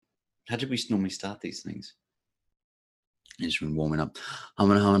How did we normally start these things? I just been warming up.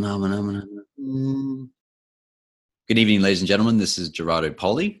 Humming. Good evening, ladies and gentlemen. This is Gerardo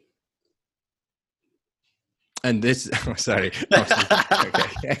Poli. And this, sorry.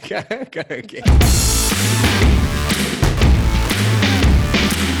 Okay.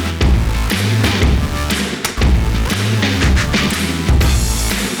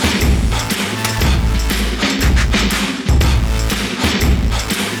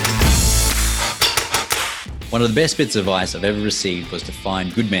 One of the best bits of advice I've ever received was to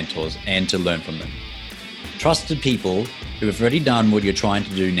find good mentors and to learn from them. Trusted people who have already done what you're trying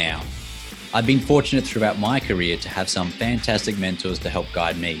to do now. I've been fortunate throughout my career to have some fantastic mentors to help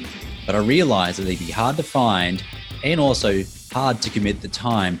guide me, but I realized that they'd be hard to find and also hard to commit the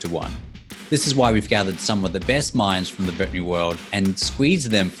time to one. This is why we've gathered some of the best minds from the veterinary world and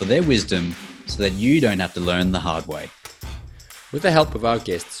squeezed them for their wisdom so that you don't have to learn the hard way. With the help of our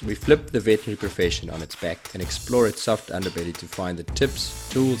guests, we flip the veterinary profession on its back and explore its soft underbelly to find the tips,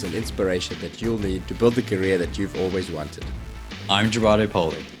 tools, and inspiration that you'll need to build the career that you've always wanted. I'm Gerardo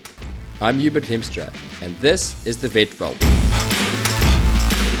Poli. I'm Hubert Hemstra, and this is the Vet Vault.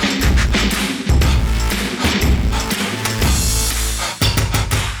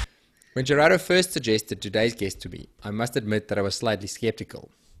 When Gerardo first suggested today's guest to me, I must admit that I was slightly skeptical.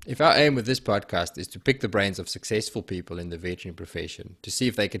 If our aim with this podcast is to pick the brains of successful people in the veterinary profession to see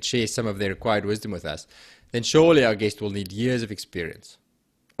if they could share some of their acquired wisdom with us, then surely our guest will need years of experience.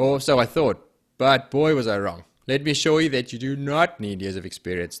 Or so I thought, but boy was I wrong. Let me assure you that you do not need years of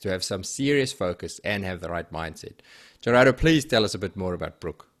experience to have some serious focus and have the right mindset. Gerardo, please tell us a bit more about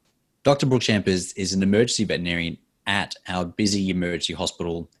Brooke. Dr. Brooke Schampers is an emergency veterinarian at our busy emergency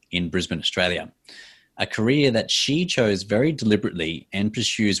hospital in Brisbane, Australia. A career that she chose very deliberately and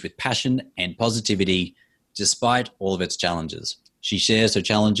pursues with passion and positivity despite all of its challenges. She shares her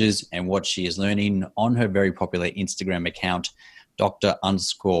challenges and what she is learning on her very popular Instagram account,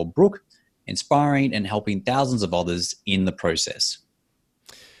 Dr_Brooke, inspiring and helping thousands of others in the process.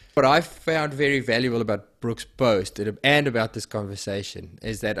 What I found very valuable about Brooke's post and about this conversation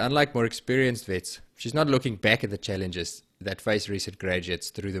is that unlike more experienced vets, she's not looking back at the challenges that face recent graduates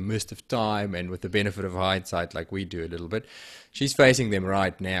through the mist of time and with the benefit of hindsight like we do a little bit. She's facing them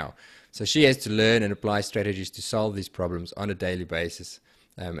right now. So she has to learn and apply strategies to solve these problems on a daily basis.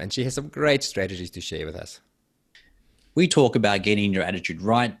 And she has some great strategies to share with us. We talk about getting your attitude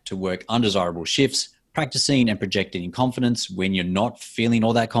right to work undesirable shifts, practicing and projecting in confidence when you're not feeling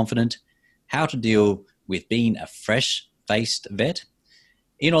all that confident, how to deal with being a fresh-faced vet.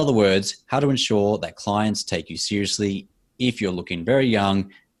 In other words, how to ensure that clients take you seriously if you're looking very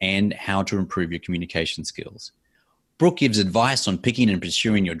young, and how to improve your communication skills. Brooke gives advice on picking and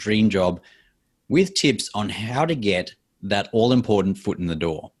pursuing your dream job with tips on how to get that all-important foot in the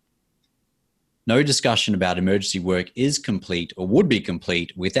door. No discussion about emergency work is complete or would be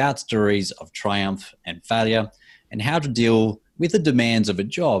complete without stories of triumph and failure and how to deal with the demands of a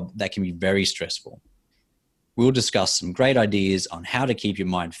job that can be very stressful. We'll discuss some great ideas on how to keep your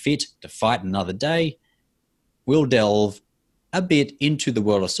mind fit to fight another day. We'll delve a bit into the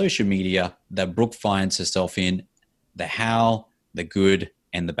world of social media that Brooke finds herself in, the how, the good,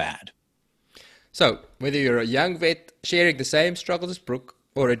 and the bad. So, whether you're a young vet sharing the same struggles as Brooke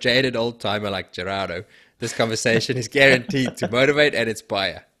or a jaded old-timer like Gerardo, this conversation is guaranteed to motivate and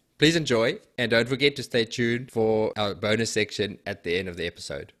inspire. Please enjoy, and don't forget to stay tuned for our bonus section at the end of the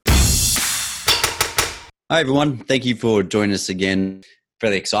episode. Hi, everyone. Thank you for joining us again.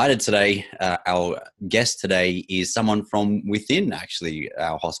 Fairly excited today. Our guest today is someone from within, actually,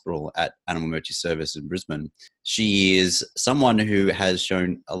 our hospital at Animal Emergency Service in Brisbane. She is someone who has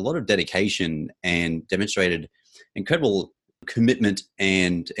shown a lot of dedication and demonstrated incredible commitment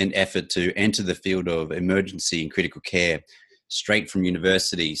and effort to enter the field of emergency and critical care straight from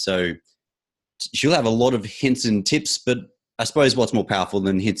university. So she'll have a lot of hints and tips, but I suppose what's more powerful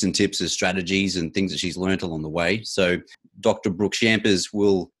than hints and tips is strategies and things that she's learned along the way. So Dr. Brooke Schampers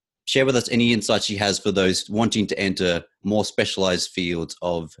will share with us any insights she has for those wanting to enter more specialized fields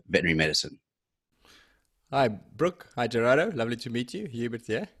of veterinary medicine. Hi, Brooke. Hi, Gerardo. Lovely to meet you. Hubert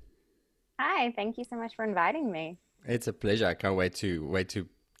here. Hi, thank you so much for inviting me. It's a pleasure. I can't wait to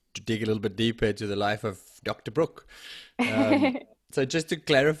dig a little bit deeper into the life of Dr. Brooke. So just to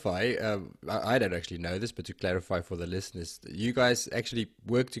clarify, I don't actually know this, but to clarify for the listeners, you guys actually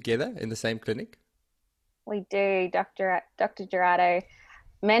work together in the same clinic? We do. Dr. Gerardo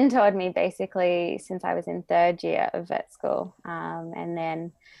mentored me basically since I was in third year of vet school. And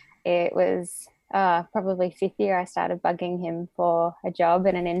then it was probably fifth year, I started bugging him for a job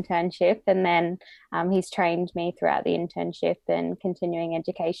and an internship. And then he's trained me throughout the internship and continuing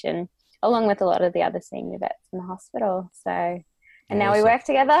education, along with a lot of the other senior vets in the hospital. So, and now we Awesome. work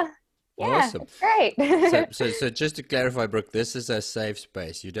together. Yeah, Awesome. it's great. So just to clarify, Brooke, this is a safe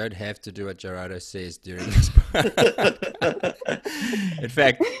space. You don't have to do what Gerardo says during this. In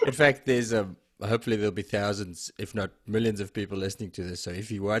fact, there's hopefully there'll be thousands, if not millions, of people listening to this. So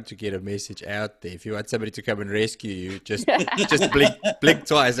if you want to get a message out there, if you want somebody to come and rescue you, just blink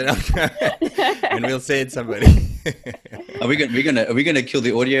twice, and we'll send somebody. Are we gonna kill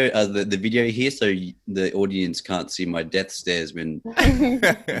the audio, the video here, so the audience can't see my death stares when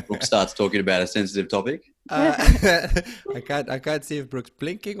Brooke starts talking about a sensitive topic? I can't see if Brooke's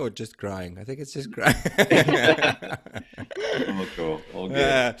blinking or just crying. I think it's just crying. Oh, cool. All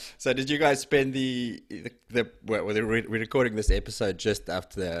good. So did you guys spend we're recording this episode just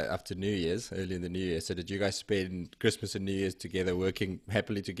after New Year's, early in the New Year. So did you guys spend Christmas and New Year's together, working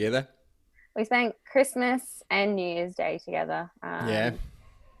happily together? We spent Christmas and New Year's Day together. Yeah.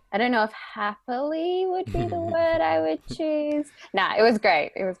 I don't know if happily would be the word I would choose. Nah, it was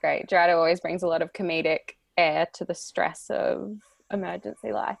great. It was great. Gerardo always brings a lot of comedic air to the stress of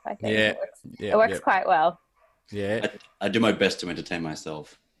emergency life, I think. Yeah. It works quite well. Yeah. I do my best to entertain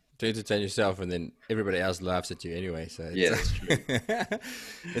myself. To entertain yourself, and then everybody else laughs at you anyway. So that's true.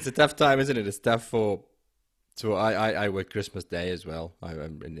 It's a tough time, isn't it? It's tough for. So I work Christmas Day as well.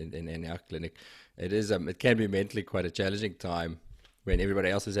 I'm in our clinic. It is it can be mentally quite a challenging time when everybody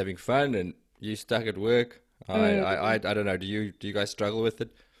else is having fun and you stuck at work. I don't know. Do you guys struggle with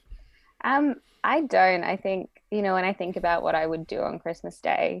it? I don't. I think, when I think about what I would do on Christmas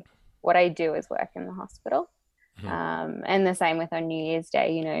Day, what I do is work in the hospital. And the same with on New Year's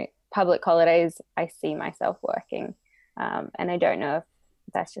Day, public holidays, I see myself working. And I don't know if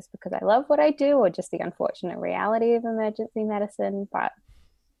that's just because I love what I do or just the unfortunate reality of emergency medicine. But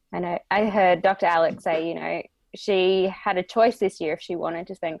I know I heard Dr. Alex say, she had a choice this year if she wanted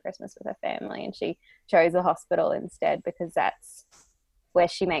to spend Christmas with her family, and she chose the hospital instead because that's where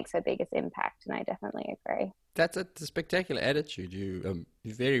she makes her biggest impact. And I definitely agree. That's a spectacular attitude. You're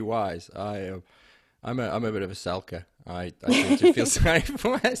very wise. I'm a bit of a sulker. I tend to feel sorry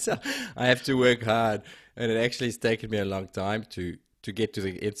for myself. I have to work hard, and it actually has taken me a long time to get to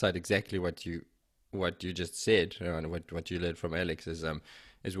the inside exactly what you just said, and what you learned from Alex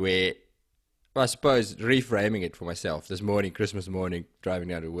is where, I suppose, reframing it for myself. This morning, Christmas morning, driving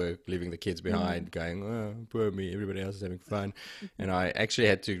down to work, leaving the kids behind, going, oh, poor me, everybody else is having fun. And I actually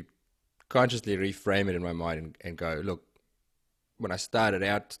had to consciously reframe it in my mind and go, look, when I started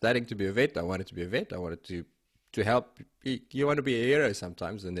out studying to be a vet, I wanted to be a vet. I wanted to help. You want to be a hero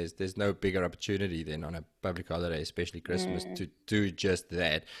sometimes, and there's no bigger opportunity than on a public holiday, especially Christmas, to do just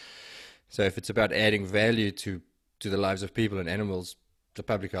that. So if it's about adding value to the lives of people and animals, the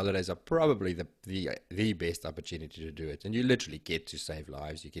public holidays are probably the best opportunity to do it. And you literally get to save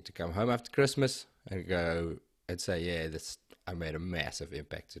lives. You get to come home after Christmas and go and say, yeah, I made a massive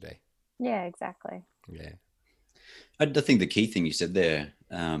impact today. Yeah, exactly. Yeah. I think the key thing you said there,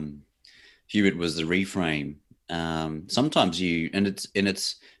 Hubert, was the reframe. Sometimes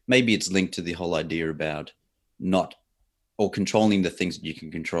it's maybe it's linked to the whole idea about not or controlling the things that you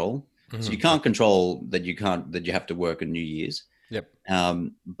can control. Mm-hmm. So you can't control that you have to work on New Year's. Yep.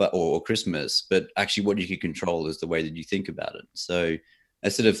 Or Christmas, but actually what you can control is the way that you think about it. So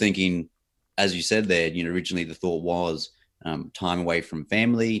instead of thinking, as you said there, originally the thought was time away from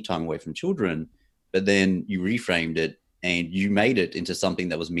family, time away from children, but then you reframed it and you made it into something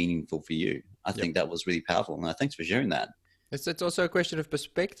that was meaningful for you. I think that was really powerful. And thanks for sharing that. It's also a question of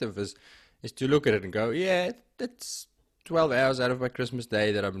perspective is to look at it and go, yeah, that's 12 hours out of my Christmas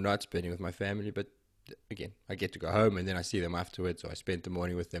day that I'm not spending with my family, but again, I get to go home and then I see them afterwards, or I spend the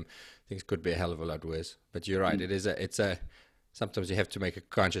morning with them. Things could be a hell of a lot worse. But you're right. It's a sometimes you have to make a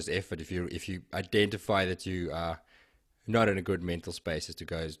conscious effort if you identify that you are not in a good mental space, is to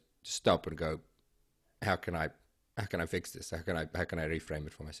go stop and go, how can I fix this? How can I reframe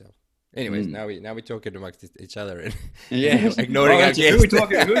it for myself? Anyways, now we're talking amongst each other and ignoring our guests. Who are we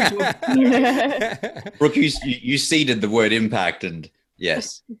talking? Brooke, you seeded the word impact, and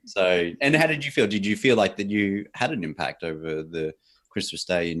yes. So, and how did you feel? Did you feel like that you had an impact over the Christmas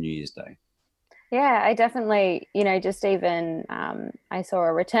Day and New Year's Day? Yeah, I definitely, just even I saw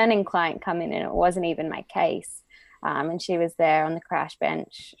a returning client come in, and it wasn't even my case. And she was there on the crash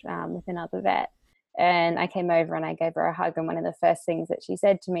bench with another vet. And I came over and I gave her a hug. And one of the first things that she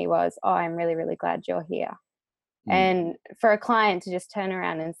said to me was, oh, I'm really, really glad you're here. And for a client to just turn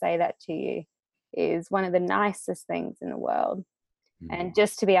around and say that to you is one of the nicest things in the world. And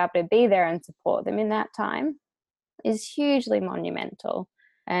just to be able to be there and support them in that time is hugely monumental.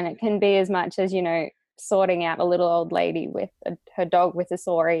 And it can be as much as, sorting out a little old lady with her dog with a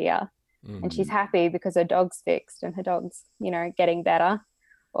sore ear, and she's happy because her dog's fixed and her dog's, getting better,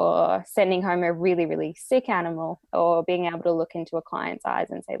 or sending home a really, really sick animal, or being able to look into a client's eyes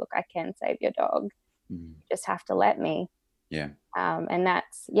and say, look, I can save your dog. You just have to let me. Yeah. And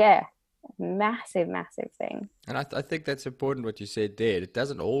that's, massive, massive thing. And I think that's important what you said there. It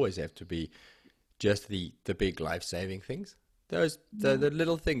doesn't always have to be just the big life-saving things. The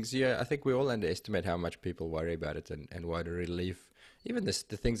little things, I think we all underestimate how much people worry about it and what a relief. Even the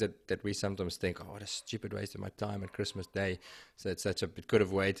things that we sometimes think, what a stupid waste of my time on Christmas Day. So it could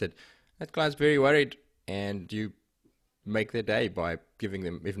have waited. That client's very worried, and you make their day by giving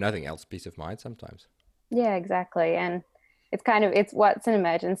them, if nothing else, peace of mind sometimes. Yeah, exactly. And it's what's an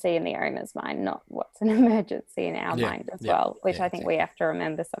emergency in the owner's mind, not what's an emergency in our mind as well, which I think we have to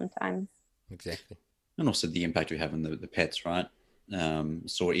remember sometimes. Exactly. And also the impact we have on the pets, right?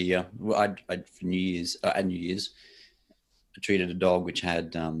 Sore ear. Well, for New Year's, at New Year's, I treated a dog which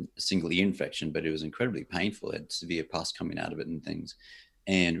had a single ear infection, but it was incredibly painful. It had severe pus coming out of it and things.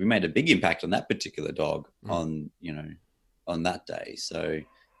 And we made a big impact on that particular dog on that day. So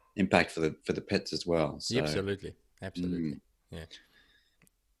impact for the pets as well. So, absolutely. Yeah.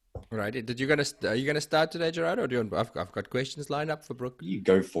 Right. Are you gonna start today, Gerardo? Or do you want, I've got questions lined up for Brooke. You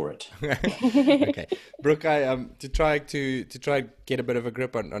go for it. Okay, Brooke. I to try get a bit of a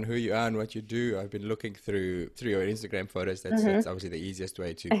grip on who you are and what you do. I've been looking through your Instagram photos. That's obviously the easiest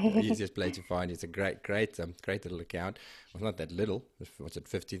place to find. It's a great little account. Well, not that little. What's it?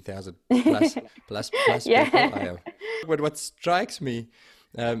 15,000 plus people. But what strikes me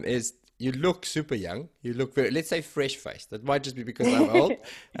is, you look super young. You look very, let's say, fresh-faced. That might just be because I'm old.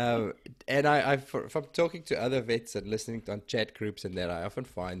 And from talking to other vets and listening on chat groups and that, I often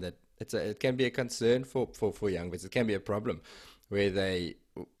find that it can be a concern for young vets. It can be a problem where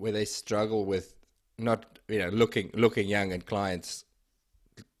they struggle with not looking young, and clients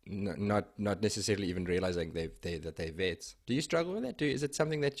not necessarily even realizing that they're vets. Do you struggle with that? Is it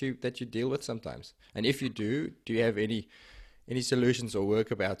something that you deal with sometimes? And if you do you have any solutions or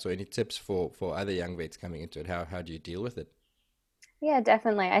workabouts or any tips for other young vets coming into it? How do you deal with it? Yeah,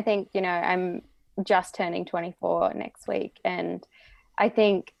 definitely. I think, I'm just turning 24 next week. And I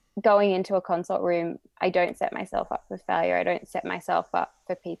think going into a consult room, I don't set myself up for failure. I don't set myself up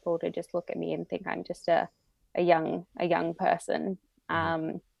for people to just look at me and think I'm just a young person.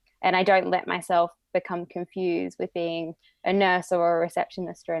 And I don't let myself become confused with being a nurse or a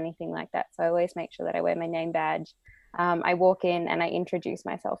receptionist or anything like that. So I always make sure that I wear my name badge. I walk in and I introduce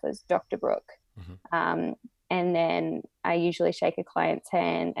myself as Dr. Brooke. And then I usually shake a client's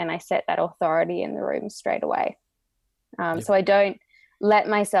hand and I set that authority in the room straight away. So I don't let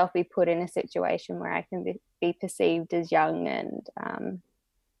myself be put in a situation where I can be perceived as young and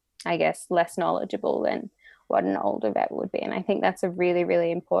I guess less knowledgeable than what an older vet would be. And I think that's a really,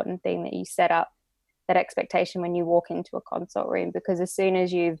 really important thing, that you set up that expectation when you walk into a consult room, because as soon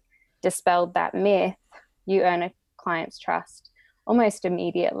as you've dispelled that myth, you earn a client's trust almost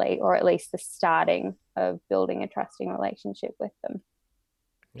immediately, or at least the starting of building a trusting relationship with them.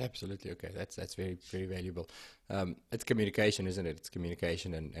 Absolutely. Okay, that's very, very valuable. It's communication, isn't it? It's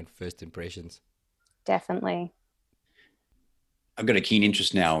communication and first impressions. Definitely. I've got a keen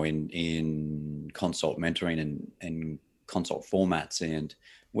interest now in consult mentoring and consult formats, and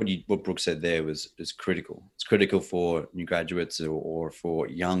what Brooke said there is critical. It's critical for new graduates or for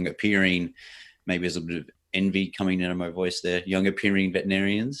young appearing, maybe there's a bit of envy coming into my voice there, young appearing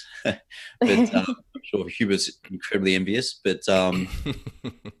veterinarians. But I'm sure Huber's incredibly envious. But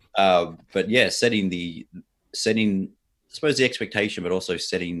yeah, setting I suppose the expectation, but also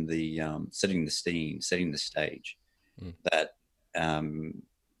setting the scene, setting the stage. That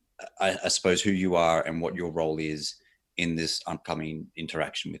I suppose who you are and what your role is in this upcoming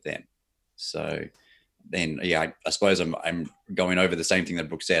interaction with them. So then, yeah, I suppose I'm going over the same thing that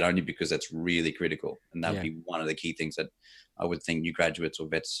Brooke said, only because that's really critical, and that would be one of the key things that I would think new graduates or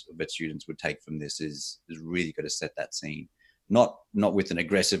vet students would take from this is really got to set that scene, not with an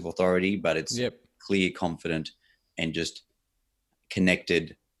aggressive authority, but it's clear, confident, and just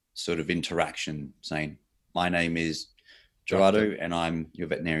connected sort of interaction, saying, "My name is Gerardo, and I'm your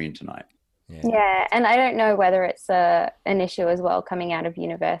veterinarian tonight." Yeah, and I don't know whether it's an issue as well coming out of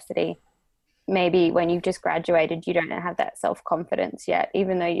university. Maybe when you've just graduated, you don't have that self-confidence yet,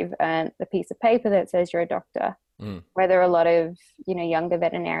 even though you've earned the piece of paper that says you're a doctor. Whether a lot of, younger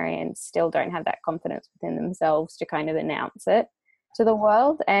veterinarians still don't have that confidence within themselves to kind of announce it to the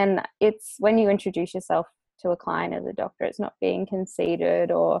world. And it's when you introduce yourself to a client as a doctor. It's not being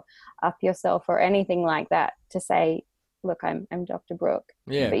conceited or up yourself or anything like that to say, look, I'm Dr. Brooke.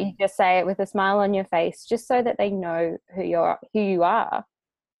 Yeah. But you just say it with a smile on your face, just so that they know who you are.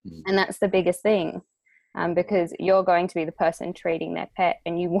 And that's the biggest thing, because you're going to be the person treating their pet,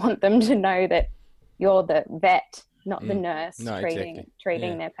 and you want them to know that you're the vet, not the nurse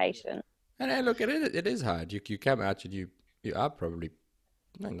treating their patient. And look, it is hard. You come out and you are probably,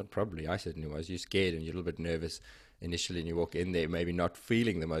 no, not probably, I certainly was. You're scared and you're a little bit nervous initially, and you walk in there maybe not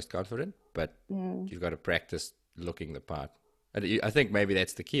feeling the most confident, but you've got to practice looking the part. And I think maybe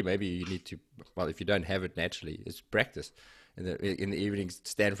that's the key. Maybe you need to, well, if you don't have it naturally, it's practice. In the evenings,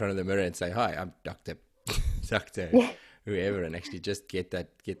 stand in front of the mirror and say, "Hi, I'm Doctor whoever," and actually just get at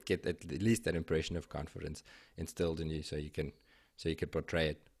least that impression of confidence instilled in you, so you can portray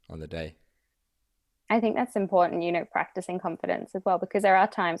it on the day. I think that's important, practicing confidence as well, because there are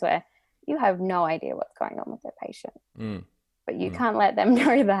times where you have no idea what's going on with their patient, but you can't let them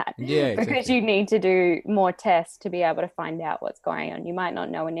know that, because you need to do more tests to be able to find out what's going on. You might not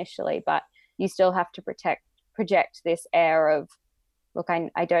know initially, but you still have to project this air of, look,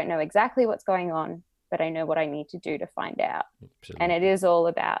 I don't know exactly what's going on, but I know what I need to do to find out. Absolutely. And it is all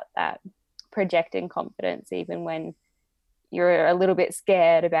about that projecting confidence, even when you're a little bit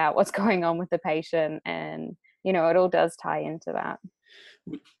scared about what's going on with the patient. And, it all does tie into that.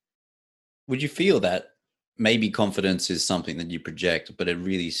 Would you feel that maybe confidence is something that you project, but it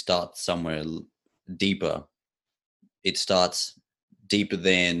really starts somewhere deeper? It starts deeper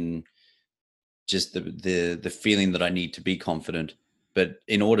than just the feeling that I need to be confident. But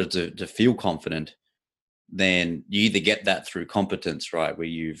in order to feel confident, then you either get that through competence, right, where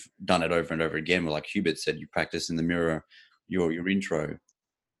you've done it over and over again. Like Hubert said, you practice in the mirror your intro.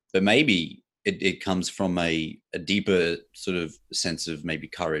 But maybe it comes from a deeper sort of sense of maybe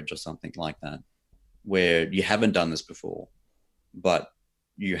courage or something like that, where you haven't done this before, but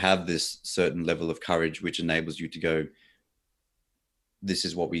you have this certain level of courage which enables you to go, this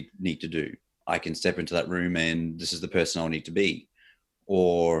is what we need to do. I can step into that room and this is the person I'll need to be.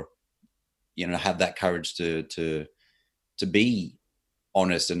 Or, have that courage to be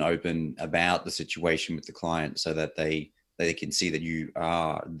honest and open about the situation with the client, so that they can see that you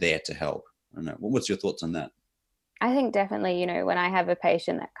are there to help. I don't know. What's your thoughts on that? I think definitely, when I have a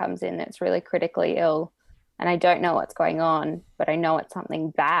patient that comes in that's really critically ill and I don't know what's going on, but I know it's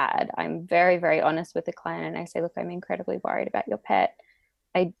something bad, I'm very, very honest with the client, and I say, look, I'm incredibly worried about your pet.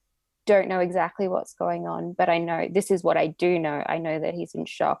 I don't know exactly what's going on, but I know this is what I do know. I know that he's in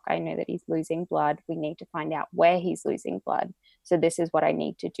shock. I know that he's losing blood. We need to find out where he's losing blood. So this is what I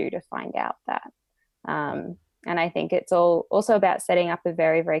need to do to find out that. And I think it's also about setting up a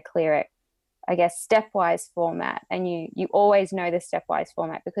very, very clear, I guess, stepwise format. And you always know the stepwise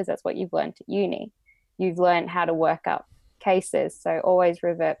format because that's what you've learned at uni. You've learned how to work up cases. So always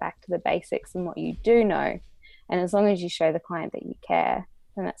revert back to the basics and what you do know. And as long as you show the client that you care,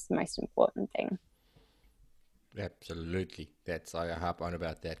 then that's the most important thing. Absolutely. I harp on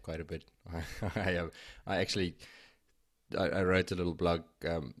about that quite a bit. I wrote a little blog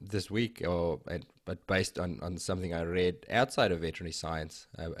this week, but based on something I read outside of veterinary science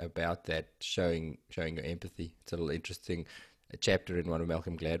about that, showing your empathy. It's a little interesting chapter in one of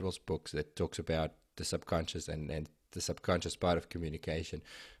Malcolm Gladwell's books that talks about the subconscious and the subconscious part of communication,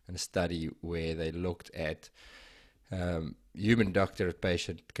 and a study where they looked at human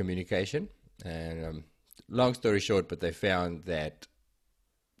doctor-patient communication. And long story short, but they found that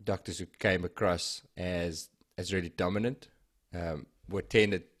doctors who came across as really dominant were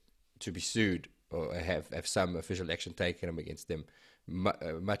tended to be sued or have some official action taken against them,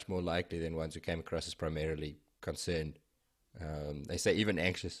 much more likely than ones who came across as primarily concerned. They say even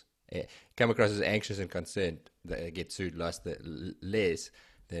anxious, come across as anxious and concerned, they get sued less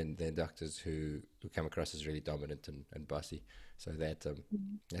than doctors who come across as really dominant and bossy. So that's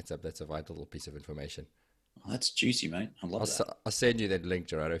a vital little piece of information. Oh, that's juicy, mate. I love that. I'll send you that link,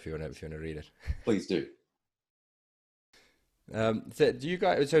 Gerardo, if you want to read it. Please do. So do you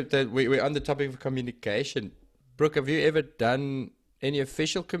guys? We're on the topic of communication. Brooke, have you ever done any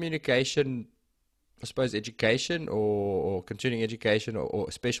official communication? I suppose education or continuing education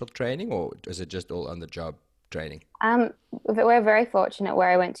or special training, or is it just all on the job training? We're very fortunate. Where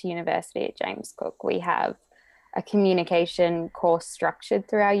I went to university at James Cook, we have a communication course structured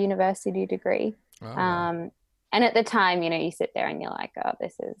through our university degree. Oh. And at the time, you sit there and you're like, oh,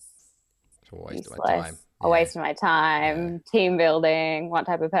 this is a waste of my time. A waste of my time. Team building. What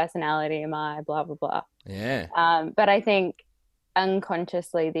type of personality am I? Blah, blah, blah. Yeah. But I think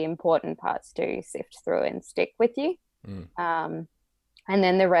unconsciously the important parts do sift through and stick with you. And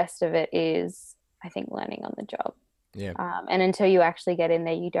then the rest of it is I think, learning on the job. Yeah. And until you actually get in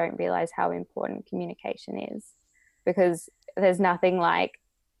there, you don't realize how important communication is, because there's nothing like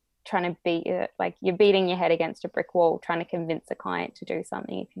trying to beat it, like you're beating your head against a brick wall trying to convince a client to do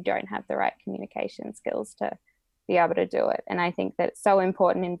something if you don't have the right communication skills to be able to do it. And I think that it's so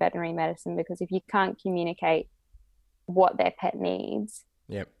important in veterinary medicine, because if you can't communicate what their pet needs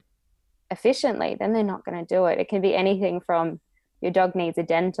Yep. efficiently, then they're not going to do it. It can be anything from your dog needs a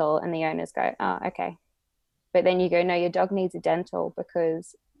dental and the owners go, oh, okay. But then you go, no, your dog needs a dental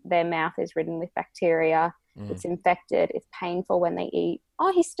because their mouth is ridden with bacteria. It's infected. It's painful when they eat.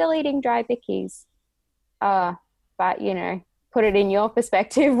 Oh, he's still eating dry bickies. But, you know, put it in your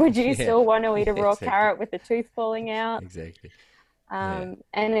perspective. Would you still want to eat a raw carrot with the tooth falling out? Exactly. And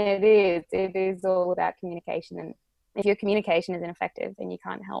it is all about communication. And if your communication is ineffective, then you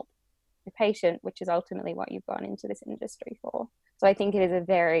can't help the patient, which is ultimately what you've gone into this industry for. So I think it is a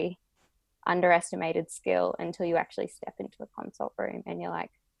very underestimated skill until you actually step into a consult room and you're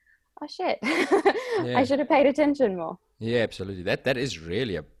like, oh shit, I should have paid attention more. Yeah, absolutely. That is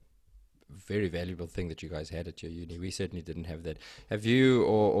really a very valuable thing that you guys had at your uni. We certainly didn't have that. Have you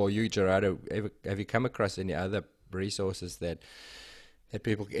or you, Gerardo, have you come across any other resources that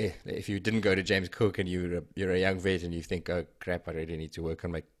people, if you didn't go to James Cook and you're a young vet and you think, oh crap, I really need to work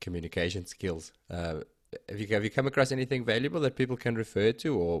on my communication skills, have you come across anything valuable that people can refer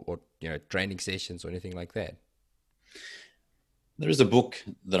to, or you know, training sessions or anything like that? There is a book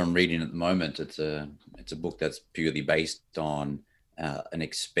that I'm reading at the moment. It's a book that's purely based on an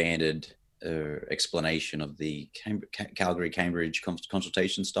expanded explanation of the Calgary-Cambridge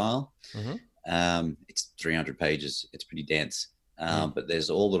consultation style. It's 300 pages. It's pretty dense, but there's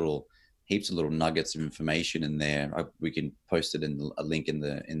heaps of little nuggets of information in there. We can post it in a link in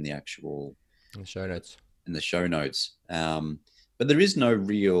the actual show notes. In the show notes. But there is no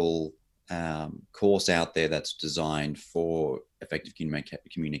real course out there that's designed for effective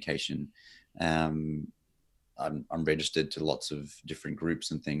communication. I'm registered to lots of different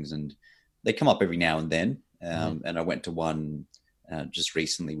groups and things, and they come up every now and then. And I went to one just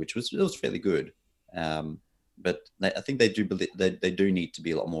recently, which was fairly good. But I think they do need to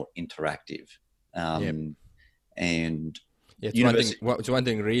be a lot more interactive. And it's one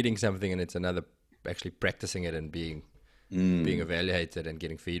thing reading something, and it's another actually practicing it and being evaluated and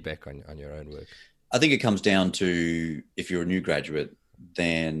getting feedback on your own work. I think it comes down to, if you're a new graduate,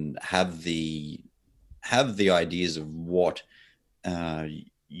 then have the ideas of what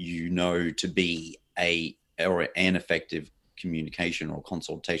you know to be an effective communication or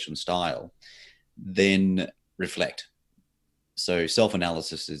consultation style, then reflect. So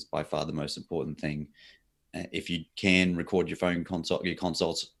self-analysis is by far the most important thing. If you can record your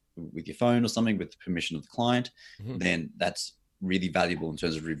consults with your phone or something with the permission of the client, then that's really valuable in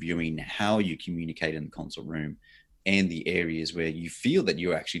terms of reviewing how you communicate in the consult room, and the areas where you feel that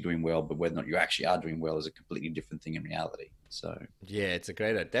you're actually doing well, but whether or not you actually are doing well is a completely different thing in reality. So yeah,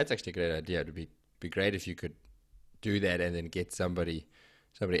 that's actually a great idea. It would be great if you could do that and then get somebody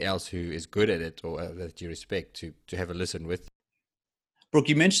else who is good at it or that you respect to have a listen with. Brooke,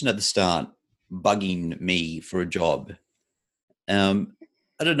 you mentioned at the start bugging me for a job.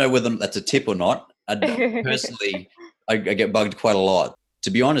 I don't know whether that's a tip or not. Personally, I get bugged quite a lot. To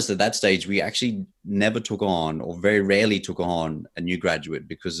be honest, at that stage, we actually never took on, or very rarely took on, a new graduate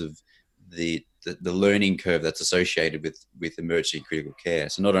because of the learning curve that's associated with emergency critical care.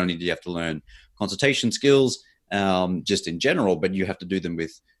 So not only do you have to learn consultation skills just in general, but you have to do them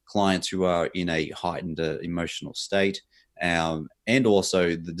with clients who are in a heightened emotional state, and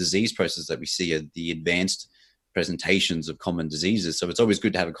also the disease process that we see are the advanced presentations of common diseases. So it's always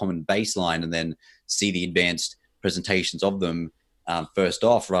good to have a common baseline and then see the advanced presentations of them first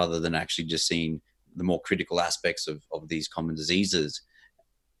off, rather than actually just seeing the more critical aspects of these common diseases.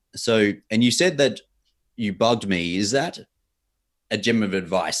 So, and you said that you bugged me. Is that a gem of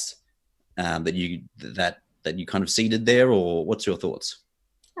advice that you kind of seeded there, or what's your thoughts?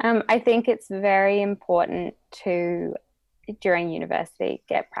 I think it's very important to, during university,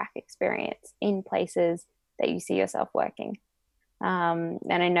 get prac experience in places that you see yourself working. And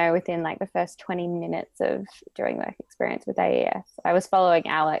I know within like the first 20 minutes of doing work experience with AES, I was following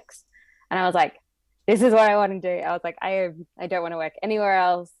Alex and I was like, this is what I want to do. I was like, I don't want to work anywhere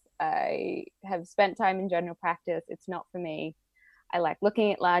else. I have spent time in general practice. It's not for me. I like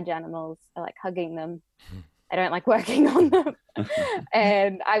looking at large animals. I like hugging them. I don't like working on them.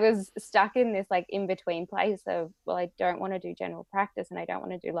 And I was stuck in this like in between place of, well, I don't want to do general practice and I don't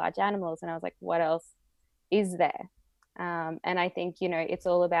want to do large animals. And I was like, what else is there? And I think, you know, it's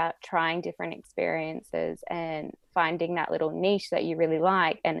all about trying different experiences and finding that little niche that you really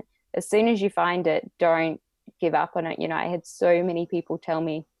like and as soon as you find it, don't give up on it. You know, I had so many people tell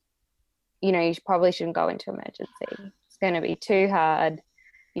me, you know, you probably shouldn't go into emergency. It's going to be too hard.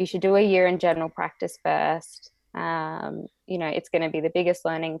 You should do a year in general practice first. You know, it's going to be the biggest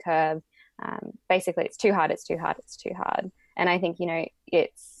learning curve. Basically, it's too hard, it's too hard, it's too hard. And I think, you know,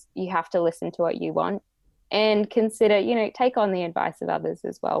 you have to listen to what you want and consider, you know, take on the advice of others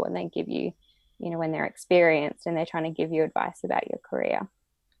as well when they give you, you know, when they're experienced and they're trying to give you advice about your career.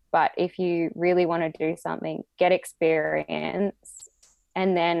 But if you really want to do something, get experience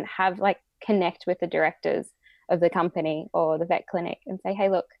and then have like connect with the directors of the company or the vet clinic and say, hey,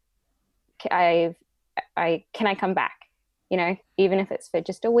 look, can I come back? You know, even if it's for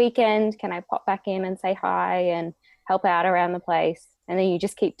just a weekend, can I pop back in and say hi and help out around the place? And then you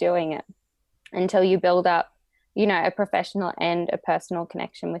just keep doing it until you build up, you know, a professional and a personal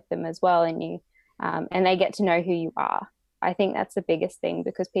connection with them as well. And and they get to know who you are. I think that's the biggest thing,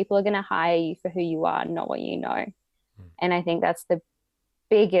 because people are going to hire you for who you are, not what you know. And I think that's the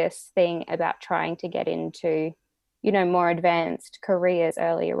biggest thing about trying to get into, you know, more advanced careers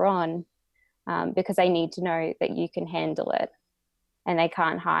earlier on, because they need to know that you can handle it and they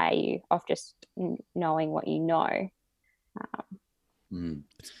can't hire you off just knowing what you know.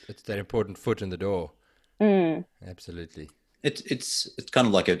 It's that important foot in the door. Absolutely. It's kind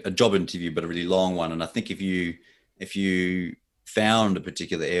of like a job interview, but a really long one. And I think if you found a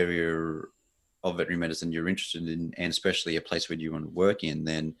particular area of veterinary medicine you're interested in, and especially a place where you want to work in,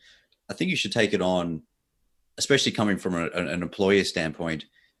 then I think you should take it on, especially coming from an employer standpoint.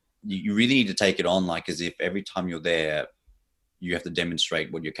 You really need to take it on like as if every time you're there, you have to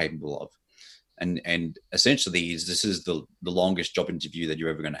demonstrate what you're capable of. And essentially this is the longest job interview that you're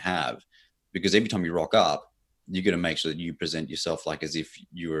ever going to have, because every time you rock up, you're going to make sure that you present yourself like as if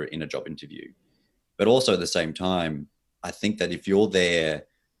you were in a job interview. But also at the same time, I think that if you're there,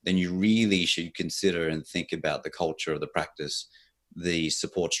 then you really should consider and think about the culture of the practice, the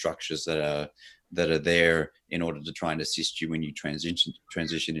support structures that are there in order to try and assist you when you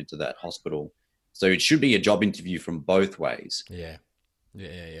transition into that hospital. So it should be a job interview from both ways. Yeah.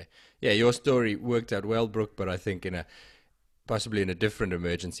 Your story worked out well, Brooke, but I think possibly in a different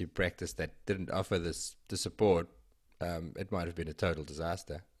emergency practice that didn't offer the support, it might have been a total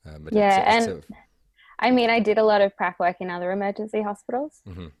disaster. But I mean, I did a lot of prac work in other emergency hospitals,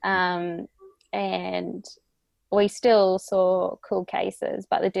 and we still saw cool cases,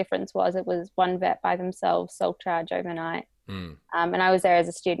 but the difference was it was one vet by themselves, sole charge overnight. And I was there as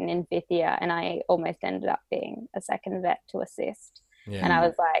a student in fifth year, and I almost ended up being a second vet to assist. Yeah. And I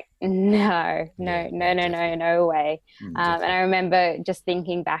was like, no way. And I remember just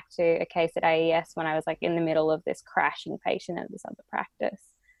thinking back to a case at AES when I was like in the middle of this crashing patient at this other practice.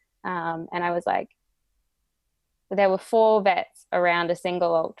 And I was like, there were 4 vets around a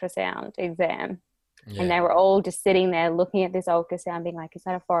single ultrasound exam. Yeah. And they were all just sitting there looking at this ultrasound being like, is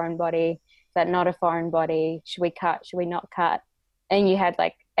that a foreign body? Is that not a foreign body? Should we cut? Should we not cut? And you had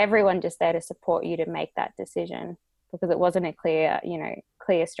like everyone just there to support you to make that decision, because it wasn't a clear,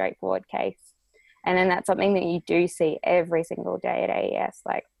 straightforward case. And then that's something that you do see every single day at AES.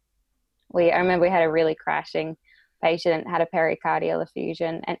 Like I remember we had a really crashing patient, had a pericardial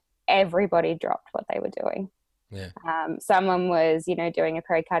effusion, and everybody dropped what they were doing. Yeah. Someone was, doing a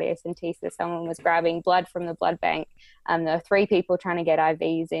pericardiocentesis. Someone was grabbing blood from the blood bank. There were 3 people trying to get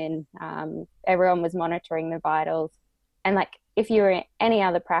IVs in. Everyone was monitoring the vitals. And like, if you were in any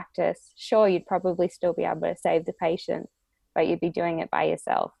other practice, sure, you'd probably still be able to save the patient, but you'd be doing it by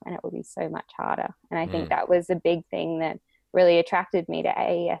yourself, and it would be so much harder. And I think that was a big thing that really attracted me to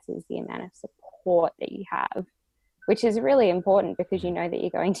AES, is the amount of support that you have, which is really important, because you know that you're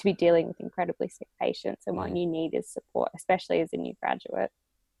going to be dealing with incredibly sick patients, and what you need is support, especially as a new graduate.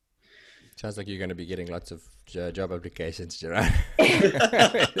 Sounds like you're going to be getting lots of job applications, Gerard.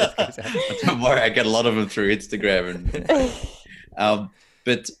 Don't worry, I get a lot of them through Instagram.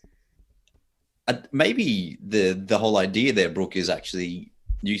 But maybe the whole idea there, Brooke, is actually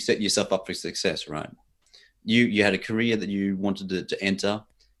you set yourself up for success, right? You had a career that you wanted to enter,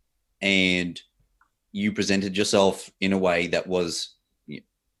 and you presented yourself in a way that was,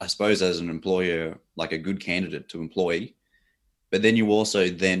 I suppose, as an employer, like a good candidate to employ. But then you also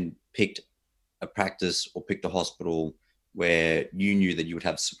then picked a practice or picked a hospital where you knew that you would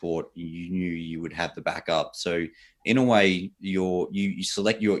have support, you knew you would have the backup. So in a way, you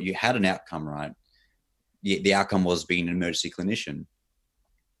had an outcome, right? The outcome was being an emergency clinician.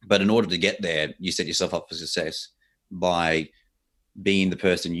 But in order to get there, you set yourself up for success by being the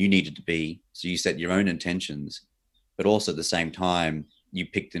person you needed to be. So you set your own intentions, but also at the same time, you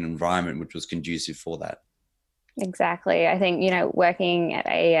picked an environment which was conducive for that. Exactly. I think, working at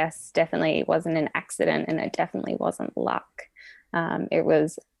AES definitely wasn't an accident and it definitely wasn't luck. It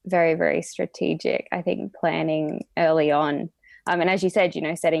was very, very strategic. I think planning early on. And as you said,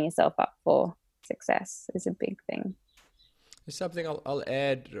 setting yourself up for success is a big thing. There's something I'll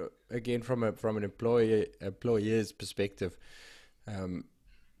add again from an employer's perspective. Um,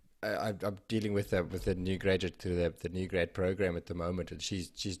 I'm dealing with a new graduate through the new grad program at the moment, and she's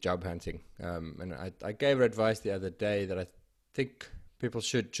job hunting. And I gave her advice the other day that I think people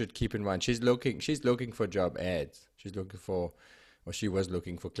should keep in mind. She's looking for job ads. She was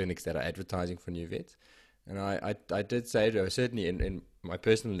looking for clinics that are advertising for new vets. And I did say to her, certainly in my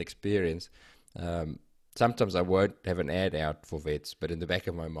personal experience, sometimes I won't have an ad out for vets, but in the back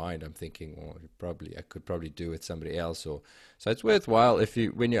of my mind, I'm thinking, I could probably do with somebody else. So it's worthwhile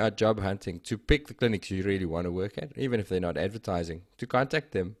when you are job hunting, to pick the clinics you really want to work at, even if they're not advertising, to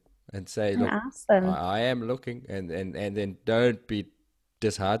contact them and say, And look, ask them. I am looking, and then don't be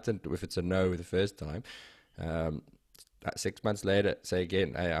disheartened if it's a no the first time. 6 months later, say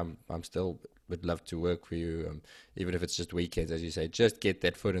again, hey, I'm still would love to work for you, even if it's just weekends, as you say. Just get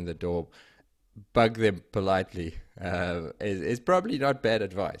that foot in the door. Bug them politely is probably not bad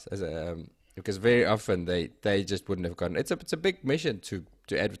advice, because very often they just wouldn't have gotten. It's a big mission to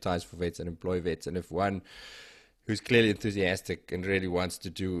advertise for vets and employ vets, and if one who's clearly enthusiastic and really wants to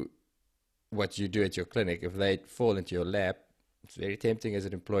do what you do at your clinic, if they fall into your lap, it's very tempting as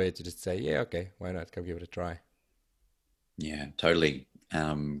an employer to just say, yeah, okay, why not, come give it a try. Yeah, totally.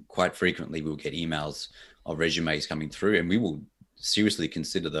 Quite frequently we'll get emails of resumes coming through, and we will seriously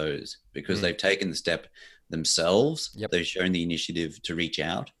consider those because they've taken the step themselves. Yep. They've shown the initiative to reach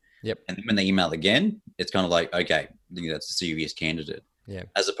out. Yep. And then when they email again, it's kind of like, okay, I think that's a serious candidate. Yeah.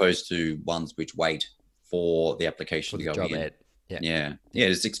 As opposed to ones which wait for the application For to the go job in. ad. Yeah.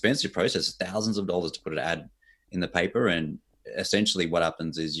 It's an expensive process, thousands of dollars to put an ad in the paper. And essentially what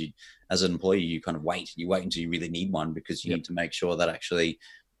happens is you, as an employee, you kind of wait until you really need one, because you need to make sure that actually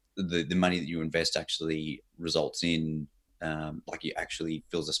the money that you invest actually results in, like, it actually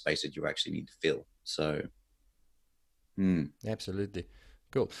fills a space that you actually need to fill. So Absolutely.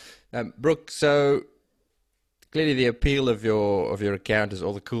 Cool. Brooke, so clearly the appeal of your account is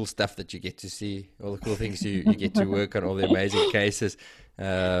all the cool stuff that you get to see, all the cool things you get to work on, all the amazing cases.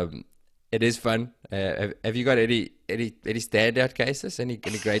 It is fun. Have you got any standout cases? Any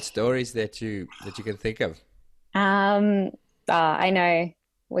great stories that you can think of? I know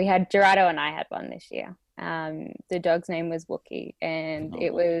Gerardo and I had one this year. The dog's name was Wookie, and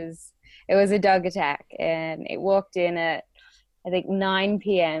it was a dog attack, and it walked in at, I think, 9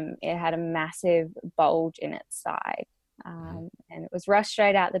 p.m. It had a massive bulge in its side, and it was rushed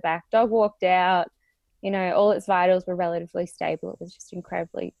straight out the back. Dog walked out, all its vitals were relatively stable. It was just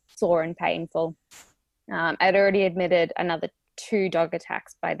incredibly sore and painful. I'd already admitted another 2 dog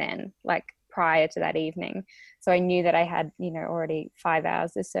attacks by then, like prior to that evening. So I knew that I had, already 5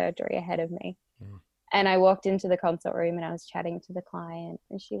 hours of surgery ahead of me. And I walked into the consult room and I was chatting to the client,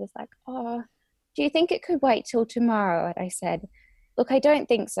 and she was like, "Oh, do you think it could wait till tomorrow?" And I said, "Look, I don't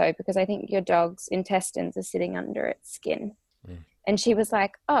think so, because I think your dog's intestines are sitting under its skin." And she was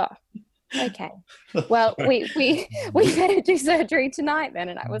like, "Oh, okay. Well, we better do surgery tonight then."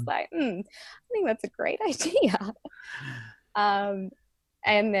 And I was like, I think that's a great idea. And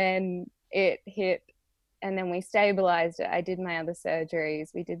then it hit, and then we stabilized it. I did my other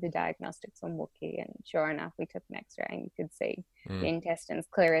surgeries. We did the diagnostics on Wookie, and sure enough, we took an X-ray and you could see the intestines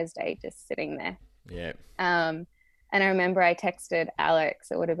clear as day, just sitting there. Yeah. And I remember I texted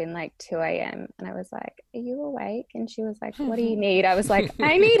Alex. It would have been like 2 a.m. And I was like, "Are you awake?" And she was like, "What do you need?" I was like,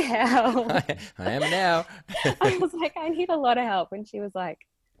 "I need help." I am now. I was like, "I need a lot of help." And she was like,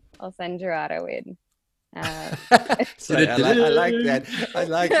 "I'll send Gerardo in." So I like that. I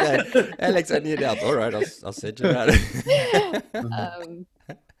like that. Alex, I need help. All right, I'll send Gerardo.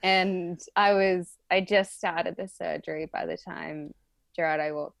 And I just started the surgery by the time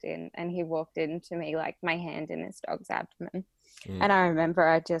Gerardo walked in, and he walked into me like my hand in this dog's abdomen. And I remember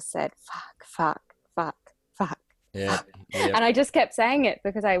I just said, fuck. Yeah. And I just kept saying it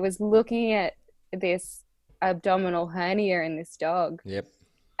because I was looking at this abdominal hernia in this dog. Yep.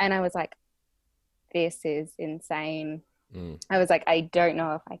 And I was like, this is insane. I was like, I don't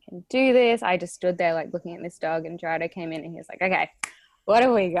know if I can do this. I just stood there like looking at this dog, and Gerardo came in and he was like, "Okay, what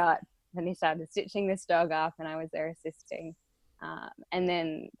do we got?" And he started stitching this dog up, and I was there assisting. And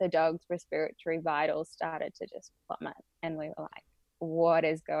then the dog's respiratory vitals started to just plummet, and we were like, "What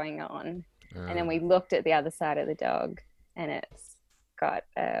is going on?" And then we looked at the other side of the dog, and it's got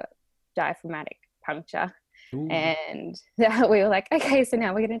a diaphragmatic puncture. Ooh. And we were like, okay, so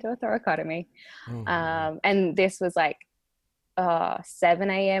now we're going to do a thoracotomy. And this was like 7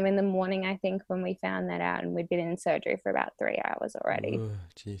 a.m. in the morning, I think, when we found that out, and we'd been in surgery for about 3 hours already.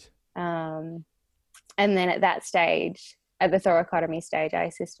 Jeez. And then at that stage, at the thoracotomy stage, I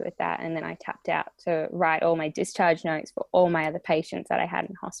assisted with that, and then I tapped out to write all my discharge notes for all my other patients that I had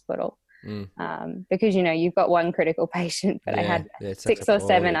in hospital. Because you've got one critical patient, but I had 6 or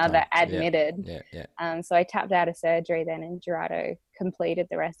 7 other admitted. So I tapped out of surgery then, and Gerardo completed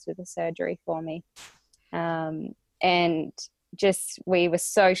the rest of the surgery for me. And just, we were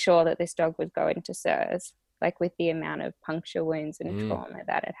so sure that this dog would go into SIRS, like with the amount of puncture wounds and trauma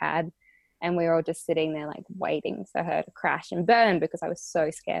that it had. And we were all just sitting there like waiting for her to crash and burn, because I was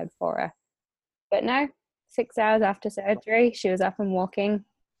so scared for her. But no, 6 hours after surgery, she was up and walking.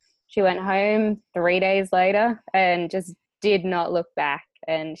 She went home 3 days later and just did not look back.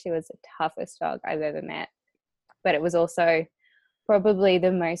 And she was the toughest dog I've ever met. But it was also probably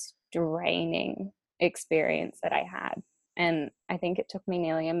the most draining experience that I had. And I think it took me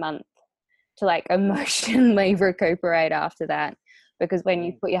nearly a month to like emotionally recuperate after that. Because when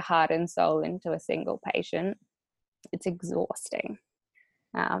you put your heart and soul into a single patient, it's exhausting.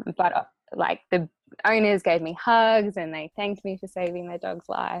 But like, the owners gave me hugs and they thanked me for saving their dog's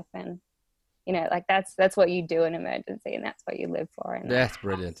life. And, like that's what you do in emergency, and that's what you live for. And that's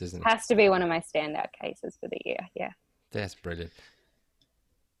brilliant, isn't it? Has to be one of my standout cases for the year. Yeah. That's brilliant.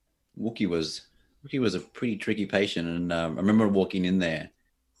 Wookie was a pretty tricky patient. And I remember walking in there,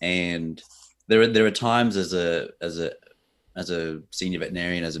 and there are times as a senior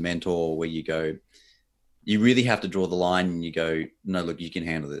veterinarian, as a mentor, where you go, you really have to draw the line and you go, no, look, you can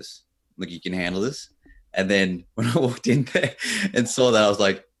handle this. Look, you can handle this. And then when I walked in there and saw that, I was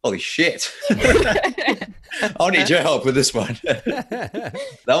like, holy shit. I'll need your help with this one. That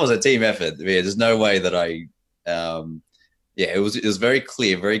was a team effort. Yeah, there's no way that it was very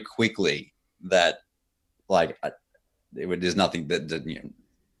clear very quickly that there's nothing that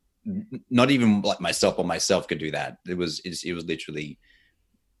not even like myself could do that. It was literally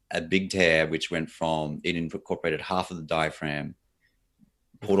a big tear, which went from, it incorporated half of the diaphragm,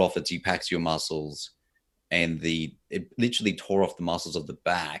 pulled off its epaxial muscles, and it literally tore off the muscles of the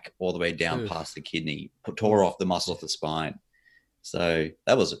back all the way down past the kidney, tore off the muscle of the spine. So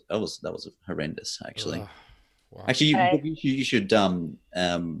that was horrendous, actually. Wow. Actually, you should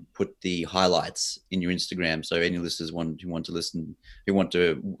put the highlights in your Instagram, so any listeners who want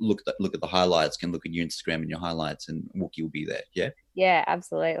to look at the highlights can look at your Instagram and your highlights, and Wookie will be there. Yeah,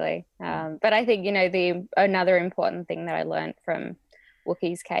 absolutely. But I think another important thing that I learned from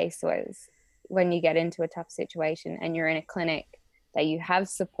Wookie's case was, when you get into a tough situation and you're in a clinic that you have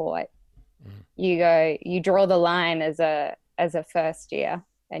support, you draw the line as a first year,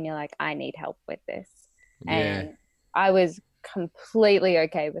 and you're like, I need help with this. And I was completely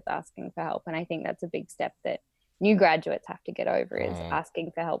okay with asking for help. And I think that's a big step that new graduates have to get over, is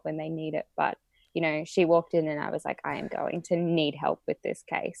asking for help when they need it. But, she walked in and I was like, I am going to need help with this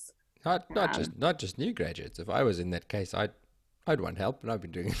case. Not just new graduates. If I was in that case, I'd want help, and I've been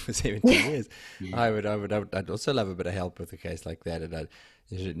doing it for 17 years. I'd also love a bit of help with a case like that. And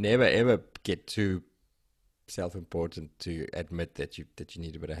you should never, ever get too self-important to admit that you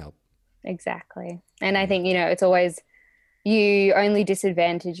need a bit of help. Exactly. And I think, it's always, you only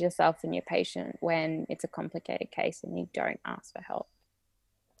disadvantage yourself and your patient when it's a complicated case and you don't ask for help.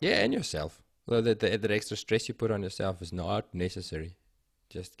 Yeah, and yourself. Well, that extra stress you put on yourself is not necessary.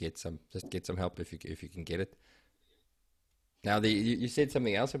 Just get some help if you can get it. Now, you said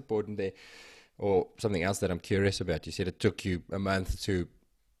something else important there, or something else that I'm curious about. You said it took you a month to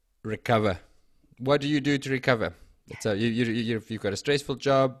recover. What do you do to recover? So you've got a stressful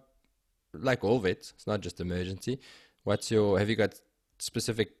job, like all vets. It's not just emergency. Have you got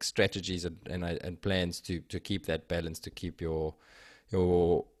specific strategies and plans to keep that balance, to keep your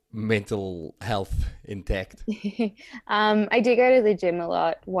mental health intact? I do go to the gym a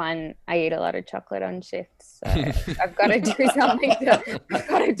lot. One, I eat a lot of chocolate on shifts, so I've got to do something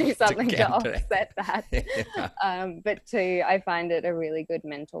to offset that. But two, I find it a really good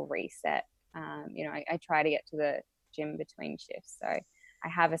mental reset. I try to get to the gym between shifts, so I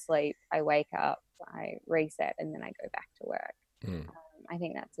have a sleep, I wake up, I reset, and then I go back to work. I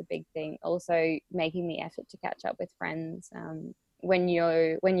think that's a big thing. Also, making the effort to catch up with friends. When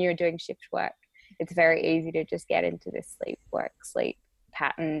you're doing shift work, it's very easy to just get into this sleep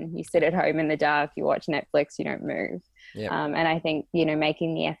pattern. You sit at home in the dark, you watch Netflix, you don't move. Yep. And I think,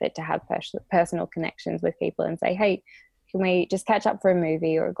 making the effort to have personal connections with people and say, hey, can we just catch up for a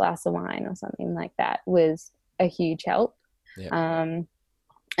movie or a glass of wine or something like that, was a huge help. Yep.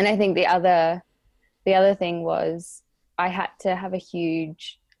 And I think the other the other thing was I had to have a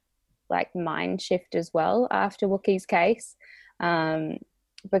huge like mind shift as well after Wookie's case,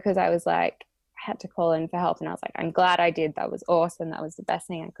 because I was like, I had to call in for help, and I was like, I'm glad I did. That was awesome. That was the best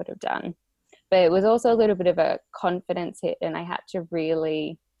thing I could have done. But it was also a little bit of a confidence hit, and I had to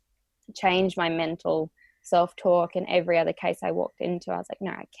really change my mental self-talk. And every other case I walked into, I was like,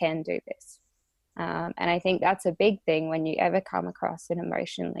 no, I can do this. And I think that's a big thing when you ever come across an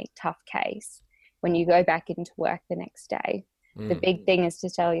emotionally tough case. When you go back into work the next day, the big thing is to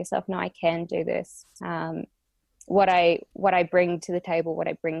tell yourself, no, I can do this. What I bring to the table, what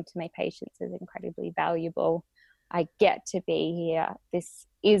I bring to my patients is incredibly valuable. I get to be here. This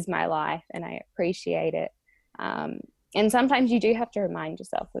is my life, and I appreciate it. And sometimes you do have to remind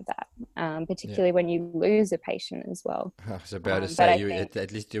yourself of that, particularly when you lose a patient as well. I was about to But say, I you think,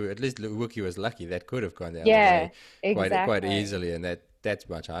 at least Wookie was lucky. That could have gone the other yeah, way quite exactly. easily, and that's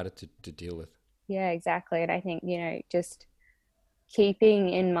much harder to deal with. Yeah, exactly. And I think, just keeping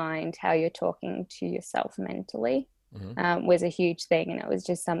in mind how you're talking to yourself mentally was a huge thing. And it was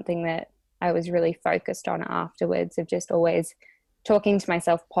just something that I was really focused on afterwards, of just always talking to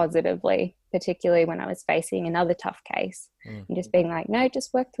myself positively, particularly when I was facing another tough case, and just being like, no,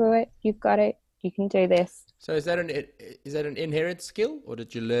 just work through it. You've got it. You can do this. So is that an inherent skill, or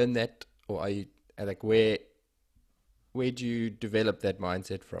did you learn that, or are you like where do you develop that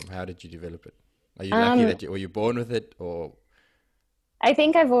mindset from? How did you develop it? Are you lucky Um, that were you born with it, or I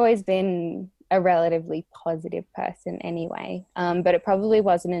think I've always been a relatively positive person anyway. But it probably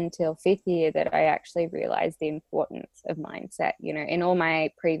wasn't until fifth year that I actually realized the importance of mindset. In all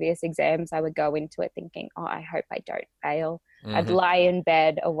my previous exams, I would go into it thinking, oh, I hope I don't fail. I'd lie in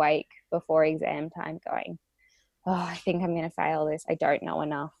bed awake before exam time going, oh, I think I'm going to fail this. I don't know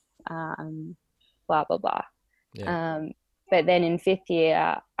enough, blah, blah, blah. yeah? But then in fifth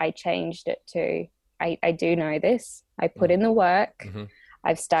year, I changed it to, I do know this. I put in the work.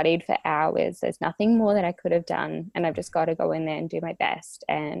 I've studied for hours. There's nothing more that I could have done. And I've just got to go in there and do my best.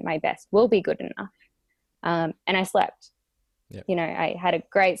 And my best will be good enough. And I slept. Yep. I had a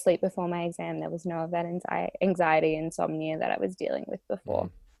great sleep before my exam. There was no of that anxiety, insomnia that I was dealing with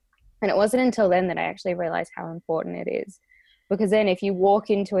before. And it wasn't until then that I actually realized how important it is. Because then if you walk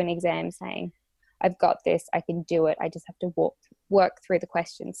into an exam saying, I've got this, I can do it, I just have to work through the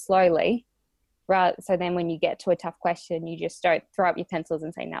questions slowly. Right. So then when you get to a tough question, you just don't throw up your pencils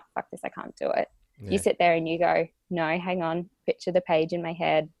and say, no, fuck this, I can't do it. Yeah. You sit there and you go, no, hang on, picture the page in my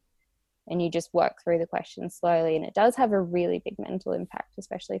head, and you just work through the questions slowly. And it does have a really big mental impact,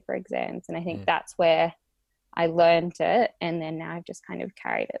 especially for exams. And I think that's where I learned it. And then now I've just kind of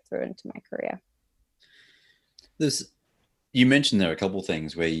carried it through into my career. You mentioned there a couple of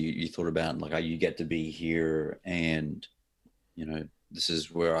things where you thought about like, you get to be here, and this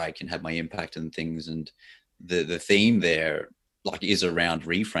is where I can have my impact and things. And the theme there like is around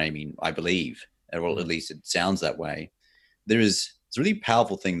reframing, I believe, or at least it sounds that way. It's a really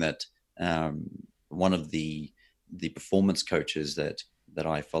powerful thing that one of the performance coaches that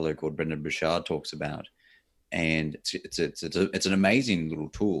I follow, called Brendan Bouchard, talks about. And it's an amazing little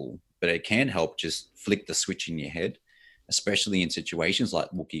tool, but it can help just flick the switch in your head, especially in situations like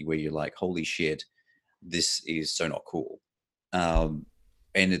Wookie, where you're like, holy shit, this is so not cool. And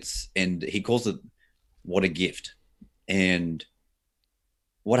he calls it what a gift. And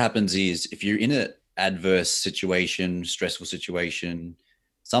what happens is, if you're in an adverse situation, stressful situation,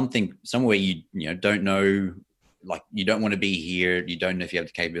 somewhere you don't know, like you don't want to be here, you don't know if you have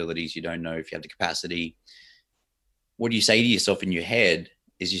the capabilities, you don't know if you have the capacity, what you say to yourself in your head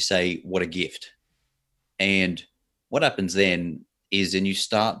is you say, what a gift. And what happens then is then you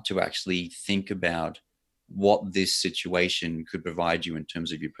start to actually think about what this situation could provide you in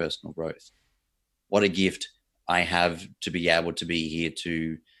terms of your personal growth. What a gift I have to be able to be here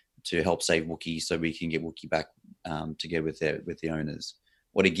to help save Wookie so we can get Wookie back together with the owners.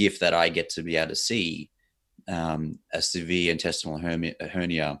 What a gift that I get to be able to see a severe intestinal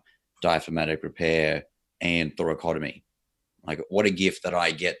hernia, diaphragmatic repair, and thoracotomy. Like, what a gift that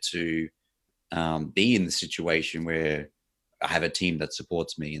I get to be in the situation where I have a team that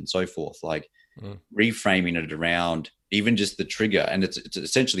supports me and so forth. Like reframing it around even just the trigger, and it's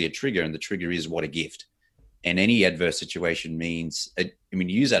essentially a trigger, and the trigger is what a gift. And any adverse situation means, you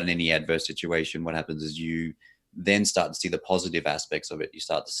use that in any adverse situation, what happens is you then start to see the positive aspects of it. You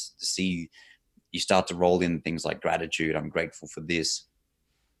start to roll in things like gratitude. I'm grateful for this.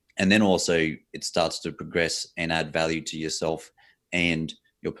 And then also it starts to progress and add value to yourself and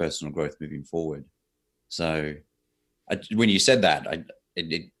your personal growth moving forward. So when you said that,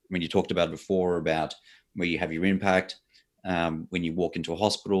 when you talked about it before, about where you have your impact, when you walk into a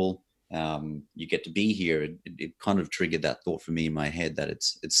hospital, you get to be here. It kind of triggered that thought for me in my head that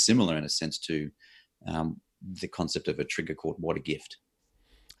it's similar in a sense to the concept of a trigger called what a gift.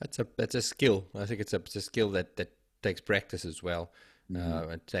 That's a skill. I think it's a skill that takes practice as well.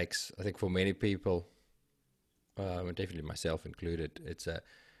 It takes, I think, for many people, and definitely myself included, it's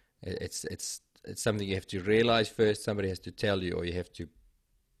something you have to realize first. Somebody has to tell you, or you have to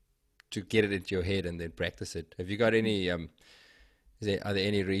get it into your head and then practice it. Have you got any? Are there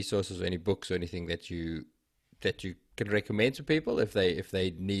any resources or any books or anything that you can recommend to people if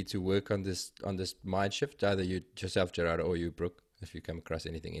they need to work on this mind shift? Either you yourself, Gerardo, or you, Brooke, if you come across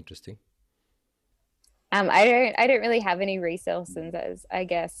anything interesting. I don't really have any resources, as I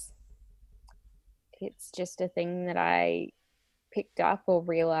guess it's just a thing that I picked up or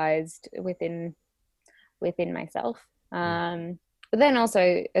realized within myself. But then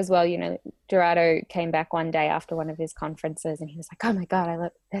also as well, Gerardo came back one day after one of his conferences and he was like, oh my God, I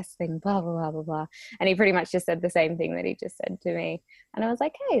love this thing, blah, blah, blah, blah, blah. And he pretty much just said the same thing that he just said to me. And I was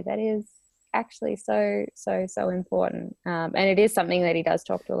like, hey, that is actually so important. And it is something that he does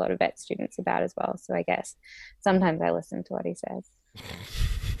talk to a lot of vet students about as well. So I guess sometimes I listen to what he says.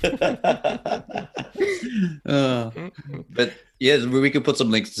 But yeah, we could put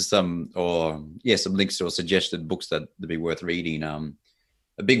some links to some links to suggested books that'd be worth reading. A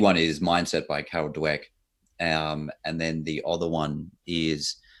big one is Mindset by Carol Dweck, and then the other one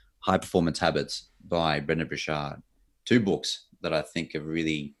is High Performance Habits by Brendon Burchard. Two books that I think have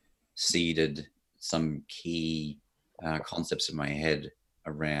really seeded some key concepts in my head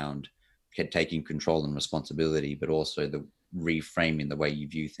around taking control and responsibility, but also the reframing the way you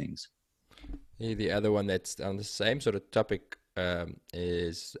view things. Yeah, the other one that's on the same sort of topic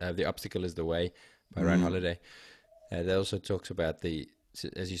is The Obstacle is the Way by Ryan Holiday. That also talks about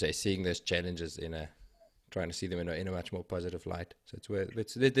as you say, seeing those challenges trying to see them in a much more positive light. So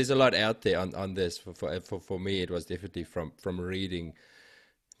there's a lot out there on this. For me, it was definitely from reading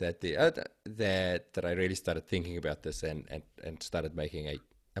that I really started thinking about this and started making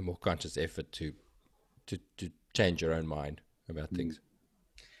a more conscious effort to change your own mind about things.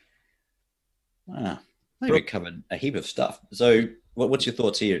 I think we covered a heap of stuff. So what's your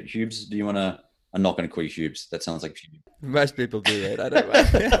thoughts here? Hubes, do you want to... I'm not going to call you Hubes. That sounds like Hubes. Most people do that. I don't mind.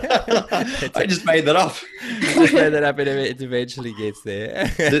 I just made that up. Just made that up and it eventually gets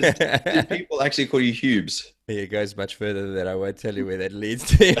there. Did people actually call you Hubes? It goes much further than that. I won't tell you where that leads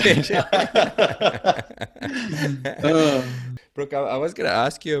to eventually. Brooke, I was going to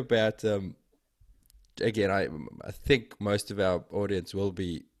ask you about... again, I think most of our audience will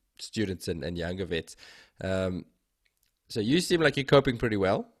be students and younger vets. So you seem like you're coping pretty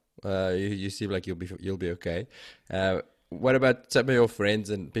well. You seem like you'll be okay. What about some of your friends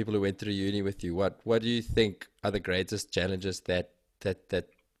and people who went through uni with you? What do you think are the greatest challenges that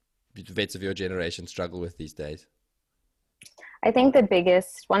vets of your generation struggle with these days? I think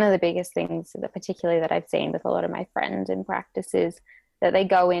one of the biggest things, particularly that I've seen with a lot of my friends in practice, is that they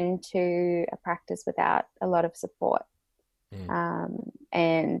go into a practice without a lot of support.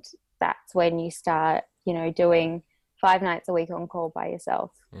 And that's when you start, doing 5 nights a week on call by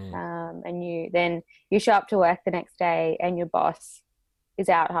yourself. And you show up to work the next day and your boss is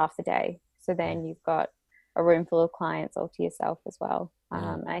out half the day. So then you've got a room full of clients all to yourself as well.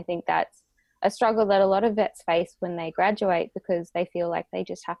 And I think that's a struggle that a lot of vets face when they graduate, because they feel like they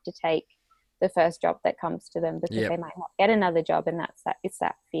just have to take the first job that comes to them, because they might not get another job, and it's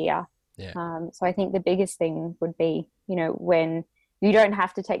that fear. So I think the biggest thing would be, when you don't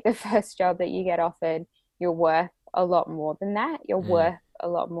have to take the first job that you get offered, you're worth a lot more than that. You're worth a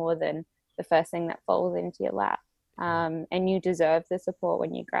lot more than the first thing that falls into your lap. And you deserve the support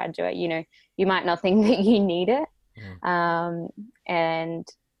when you graduate. You might not think that you need it,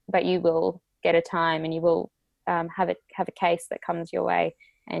 but you will get a time, and you will have a case that comes your way,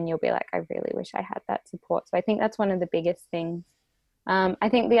 and you'll be like, I really wish I had that support. So I think that's one of the biggest things. I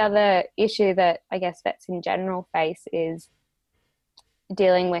think the other issue that I guess vets in general face is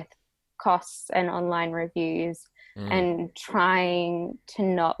dealing with costs and online reviews, and trying to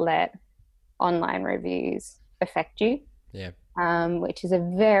not let online reviews affect you. Which is a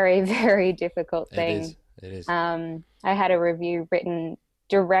very, very difficult thing. It is. I had a review written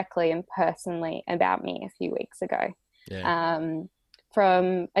directly and personally about me a few weeks ago.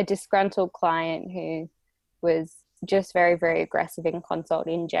 From a disgruntled client who was just very, very aggressive in consult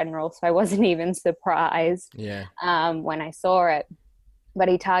in general. So I wasn't even surprised when I saw it. But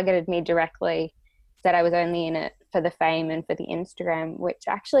he targeted me directly, said I was only in it for the fame and for the Instagram, which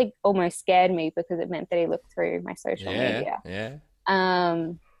actually almost scared me, because it meant that he looked through my social media.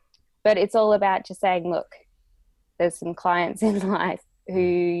 But it's all about just saying, look, there's some clients in life who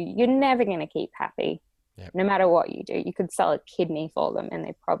you're never going to keep happy. Yep. No matter what you do. You could sell a kidney for them and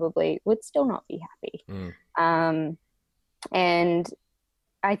they probably would still not be happy. And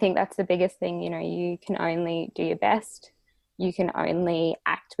I think that's the biggest thing. You can only do your best. You can only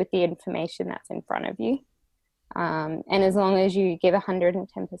act with the information that's in front of you. And as long as you give 110%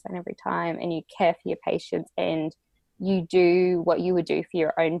 every time and you care for your patients and you do what you would do for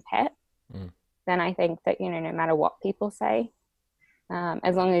your own pet, then I think that, no matter what people say,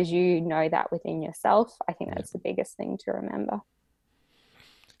 as long as you know that within yourself, I think that's the biggest thing to remember.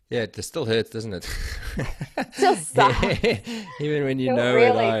 Yeah, it still hurts, doesn't it? Still sucks. Even when you Still know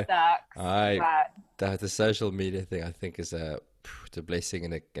really it. sucks. The social media thing, I think, is it's a blessing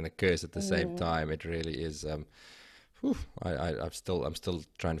and a curse at the same time. It really is. I'm still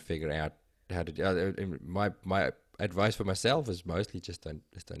trying to figure out how to do. My advice for myself is mostly just don't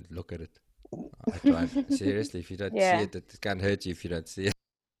look at it. I try seriously. If you don't see it, it can't hurt you if you don't see it.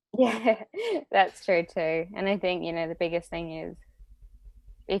 Yeah, that's true too. And I think, the biggest thing is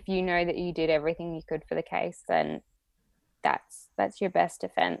if you know that you did everything you could for the case, then that's your best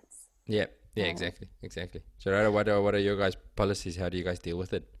defense. Yeah, exactly. Gerardo, what are your guys' policies? How do you guys deal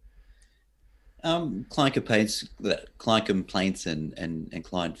with it? Client complaints and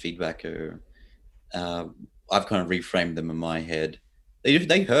client feedback are, I've kind of reframed them in my head.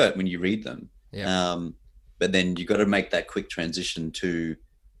 They hurt when you read them. Yeah. But then you got to make that quick transition to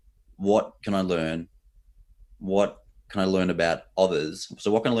what can I learn? What can I learn about others?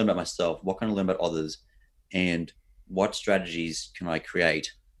 So what can I learn about myself? What can I learn about others? And what strategies can I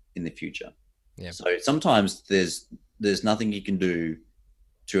create in the future? Yeah. So sometimes there's nothing you can do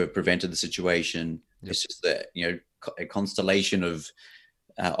to have prevented the situation. Yep. It's just that, a constellation of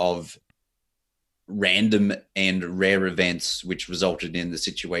random and rare events which resulted in the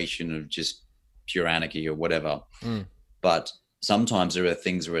situation of just pure anarchy or whatever. But sometimes there are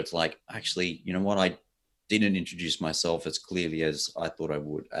things where it's like, actually, you know what, I didn't introduce myself as clearly as I thought I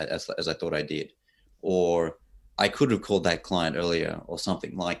would, as I thought I did, or I could have called that client earlier or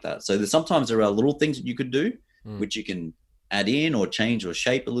something like that. So sometimes there are little things that you could do which you can add in or change or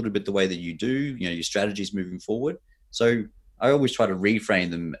shape a little bit the way that you do, your strategies moving forward. So I always try to reframe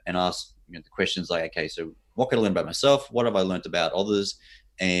them and ask the questions like, okay, so what can I learn about myself? What have I learned about others?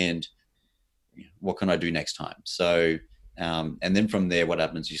 And what can I do next time? So, and then from there, what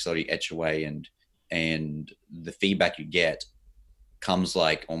happens, you slowly etch away and the feedback you get comes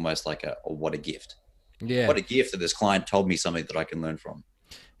like almost like what a gift. Yeah. What a gift that this client told me something that I can learn from.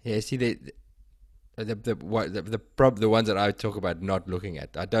 Yeah. See, the ones that I talk about not looking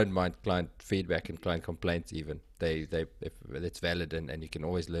at, I don't mind client feedback and client complaints even. If it's valid and you can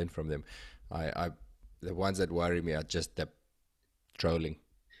always learn from them. The ones that worry me are just the trolling.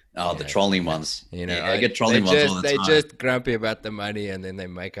 Oh, the trolling ones. I get trolling ones all the time. They're just grumpy about the money and then they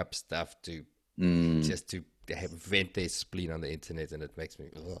make up stuff to just to vent their spleen on the internet, and it makes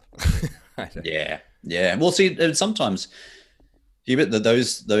me Yeah. Well, see, sometimes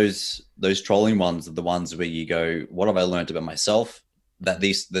those trolling ones are the ones where you go, what have I learned about myself that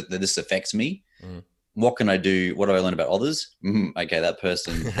this affects me? What can I do? What do I learn about others? Okay, that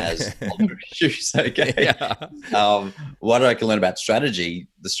person has other issues. Okay. Yeah. What do I can learn about strategy?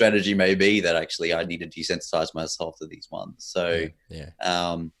 The strategy may be that actually I need to desensitize myself to these ones. So,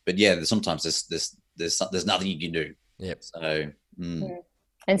 but yeah, sometimes there's nothing you can do. Yep. So,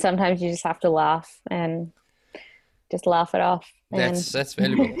 and sometimes you just have to laugh and just laugh it off. That's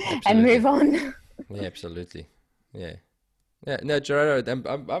valuable. And move on. Yeah, absolutely. Yeah. No, Gerardo,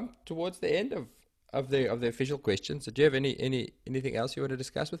 I'm towards the end of the official questions. So do you have anything else you want to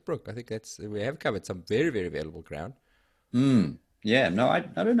discuss with Brooke? I think we have covered some very, very valuable ground. Yeah, no, I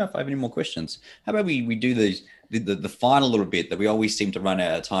don't know if I have any more questions. How about we do the final little bit that we always seem to run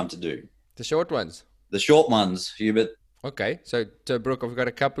out of time to do? The short ones. The short ones, Hubert. Okay, so Brooke, I've got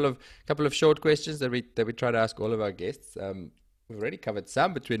a couple of short questions that we try to ask all of our guests. We've already covered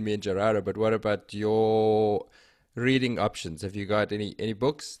some between me and Gerardo, but what about your reading options? Have you got any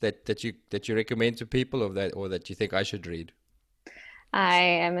books that you recommend to people, or that you think I should read? I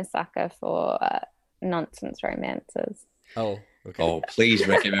am a sucker for nonsense romances. Oh, okay. Oh, please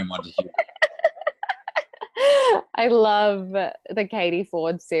recommend one to you. I love the Katie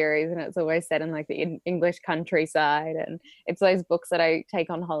Ford series, and it's always set in like the English countryside, and it's those books that I take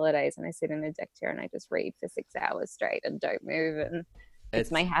on holidays and I sit in a deck chair and I just read for 6 hours straight and don't move, and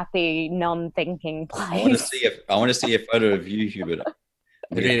it's my happy non-thinking place. I want to see a photo of you, Hubert,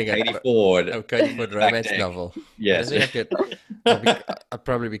 reading Katie Ford. A Katie Ford romance novel. Yes. I'd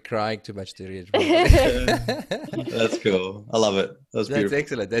probably be crying too much to read. That's cool. I love it. That's beautiful.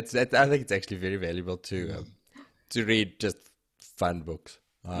 Excellent. I think it's actually very valuable to read just fun books.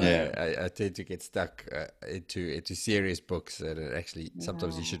 I tend to get stuck into serious books that are actually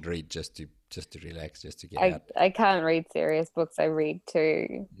sometimes you should read just to relax, just to get out. I can't read serious books. I read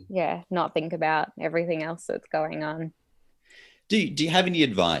to not think about everything else that's going on. Do you have any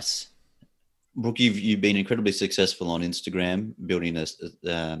advice? Brooke, you've been incredibly successful on Instagram, building a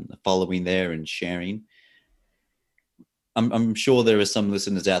following there and sharing. I'm sure there are some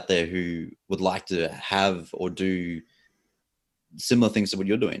listeners out there who would like to have or do similar things to what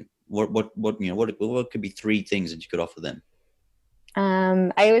you're doing. What could be 3 things that you could offer them?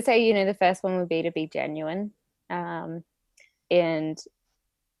 I would say, the first one would be to be genuine, and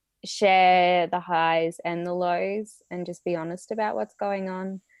share the highs and the lows and just be honest about what's going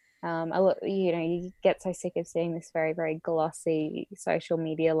on. You get so sick of seeing this very, very glossy social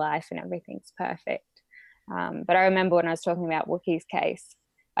media life and everything's perfect. But I remember when I was talking about Wookie's case,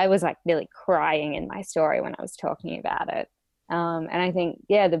 I was like nearly crying in my story when I was talking about it. And I think,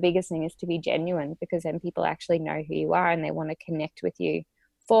 the biggest thing is to be genuine, because then people actually know who you are and they want to connect with you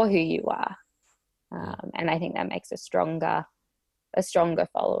for who you are. And I think that makes a stronger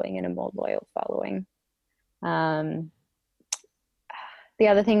following and a more loyal following. The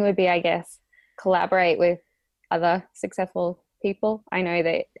other thing would be, I guess, collaborate with other successful people. I know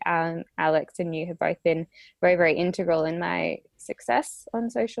that Alex and you have both been very, very integral in my success on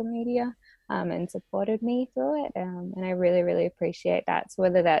social media, and supported me through it. And I really, really appreciate that. So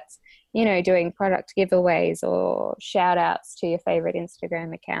whether that's, doing product giveaways or shout outs to your favorite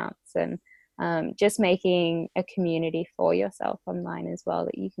Instagram accounts, and just making a community for yourself online as well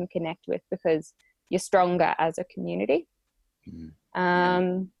that you can connect with, because you're stronger as a community.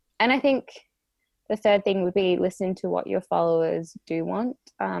 And I think the third thing would be listen to what your followers do want.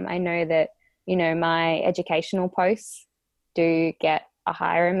 I know that, my educational posts do get a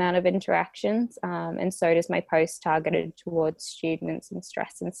higher amount of interactions, and so does my post targeted towards students in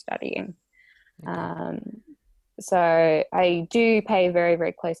stress and studying. So I do pay very,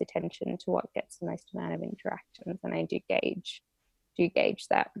 very close attention to what gets the most amount of interactions, and I do gauge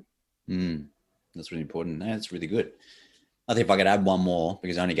that. That's really important. That's really good. I think if I could add one more,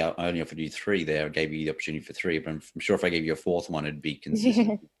 because I only offered you 3 there, I gave you the opportunity for 3, but I'm sure if I gave you a 4th one, it'd be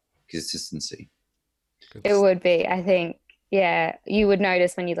consistency. It would be. I think, you would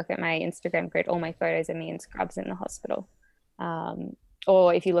notice when you look at my Instagram grid, all my photos are me in scrubs in the hospital.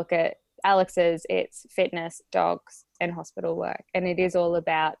 Or if you look at Alex's, it's fitness, dogs, and hospital work. And it is all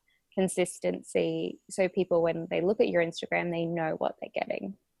about consistency. So people, when they look at your Instagram, they know what they're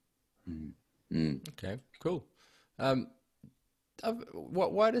getting. Okay, cool.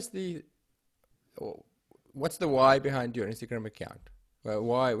 What's the why behind your Instagram account?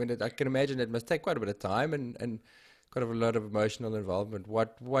 Why? I can imagine it must take quite a bit of time and quite a lot of emotional involvement.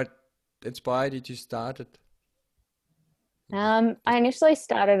 What inspired you to start it? I initially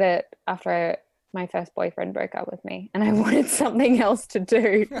started it after my first boyfriend broke up with me, and I wanted something else to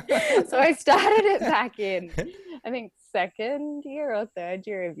do. So I started it back in, I think, 2nd year or 3rd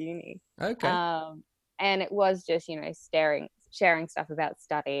year of uni. Okay. And it was just, sharing stuff about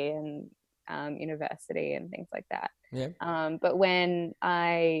study and university and things like that. But when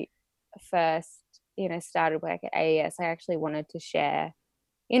I first, started work at AES, I actually wanted to share,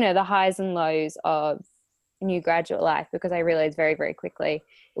 the highs and lows of new graduate life, because I realized very, very quickly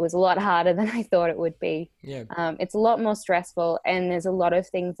it was a lot harder than I thought it would be. It's a lot more stressful, and there's a lot of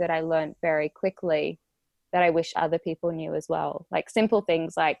things that I learned very quickly that I wish other people knew as well. Like simple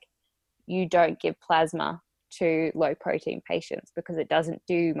things like you don't give plasma to low protein patients because it doesn't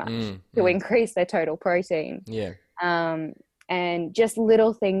do much to increase their total protein. And just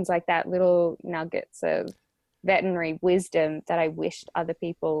little things like that, little nuggets of veterinary wisdom that I wished other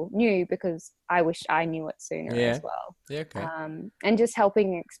people knew, because I wished I knew it sooner as well. And just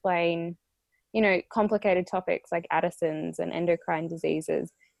helping explain, complicated topics like Addison's and endocrine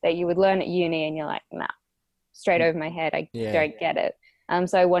diseases that you would learn at uni and you're like, nah, straight over my head, I don't get it.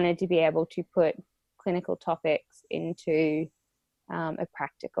 So I wanted to be able to put clinical topics into a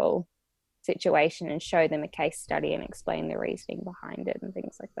practical situation and show them a case study and explain the reasoning behind it and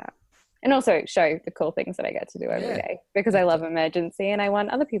things like that. And also show the cool things that I get to do every day, because I love emergency and I want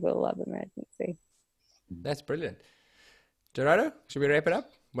other people to love emergency. That's brilliant. Gerardo, should we wrap it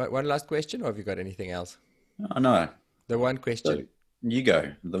up? One last question, or have you got anything else? Oh, no. The one question. So you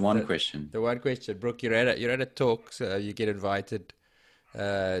go. The one question. The one question. Brooke, you're at a talk, so you get invited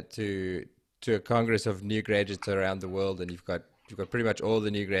to a congress of new graduates around the world, and you've got pretty much all the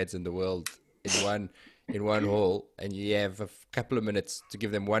new grads in the world in one hall, and you have a couple of minutes to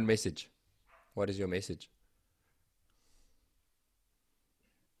give them one message. What is your message?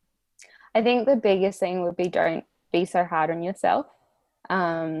 I think the biggest thing would be don't be so hard on yourself.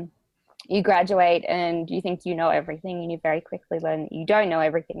 You graduate and you think you know everything, and you very quickly learn that you don't know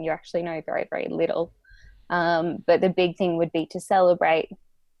everything. You actually know very, very little. But the big thing would be to celebrate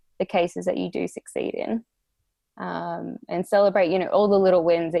the cases that you do succeed in, and celebrate, all the little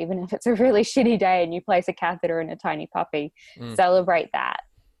wins, even if it's a really shitty day and you place a catheter in a tiny puppy. Celebrate that.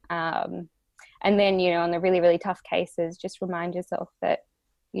 And then, on the really, really tough cases, just remind yourself that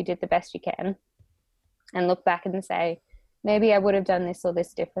you did the best you can, and look back and say, maybe I would have done this or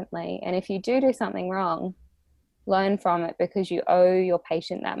this differently. And if you do something wrong, learn from it, because you owe your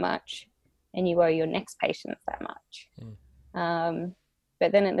patient that much, and you owe your next patient that much.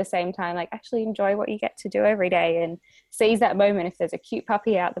 But then at the same time, actually enjoy what you get to do every day, and seize that moment. If there's a cute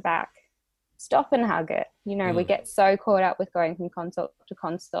puppy out the back, stop and hug it. We get so caught up with going from consult to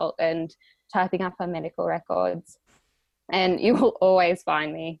consult and typing up our medical records. And you will always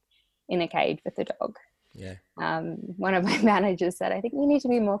find me in a cage with a dog. Yeah. One of my managers said, I think you need to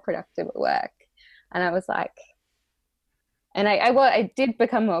be more productive at work. And I was like, and I did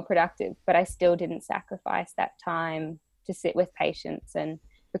become more productive, but I still didn't sacrifice that time to sit with patients, and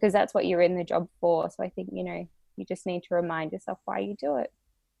because that's what you're in the job for. So I think, you just need to remind yourself why you do it.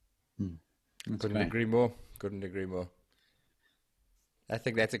 Couldn't agree more. I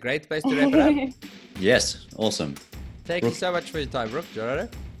think that's a great place to wrap it up. Yes, awesome. Thank you so much for your time, Brooke. Gerardo?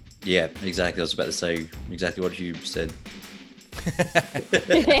 Yeah, exactly. I was about to say exactly what you said.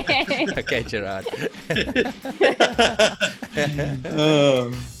 Okay, Gerard.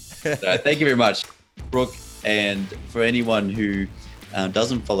 So thank you very much, Brooke. And for anyone who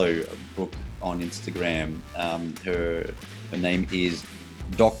doesn't follow Brooke on Instagram, her name is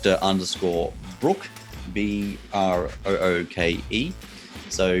Dr_Brooke, Brooke.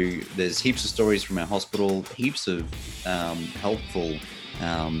 So there's heaps of stories from our hospital, heaps of helpful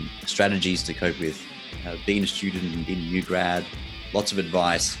strategies to cope with being a student and being a new grad, lots of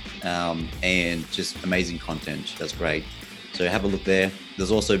advice, and just amazing content. That's great. So have a look there.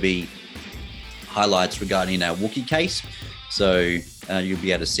 There's also be highlights regarding our Wookiee case. So you'll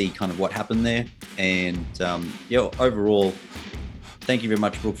be able to see kind of what happened there. And overall, thank you very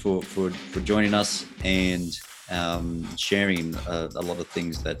much, Brooke, for joining us and sharing a lot of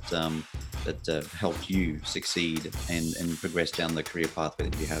things that helped you succeed and progress down the career pathway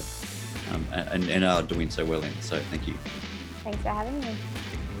that you have and are doing so well in. So thank you. Thanks for having me.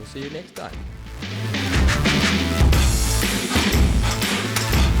 We'll see you next time.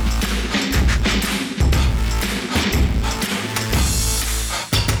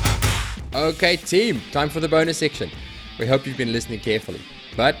 Okay, team, time for the bonus section. We hope you've been listening carefully.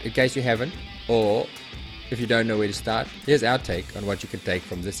 But in case you haven't, or if you don't know where to start, here's our take on what you can take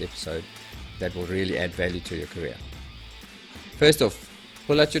from this episode that will really add value to your career. First off,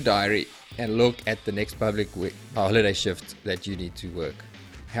 pull out your diary and look at the next public holiday shift that you need to work.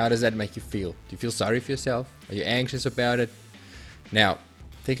 How does that make you feel? Do you feel sorry for yourself? Are you anxious about it? Now,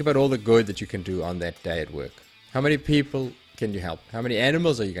 think about all the good that you can do on that day at work. How many people can you help? How many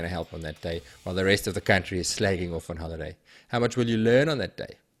animals are you going to help on that day while the rest of the country is slagging off on holiday? How much will you learn on that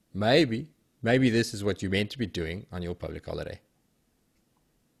day? Maybe this is what you're meant to be doing on your public holiday.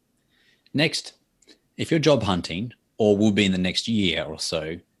 Next, if you're job hunting or will be in the next year or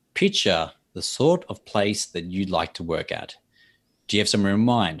so, picture the sort of place that you'd like to work at. Do you have somewhere in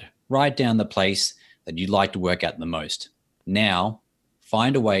mind? Write down the place that you'd like to work at the most. Now,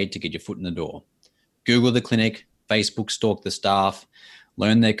 find a way to get your foot in the door. Google the clinic, Facebook stalk the staff,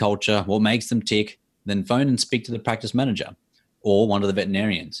 learn their culture, what makes them tick, then phone and speak to the practice manager or one of the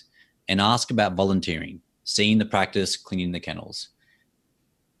veterinarians and ask about volunteering, seeing the practice, cleaning the kennels.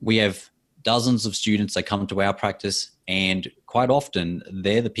 We have dozens of students that come to our practice, and quite often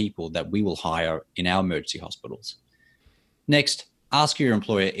they're the people that we will hire in our emergency hospitals. Next, ask your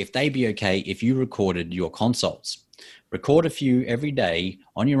employer if they'd be okay if you recorded your consults. Record a few every day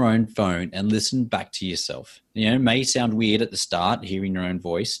on your own phone and listen back to yourself. It may sound weird at the start, hearing your own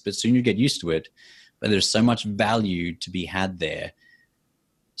voice, but soon you get used to it. But there's so much value to be had there.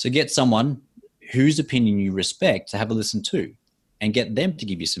 So get someone whose opinion you respect to have a listen to and get them to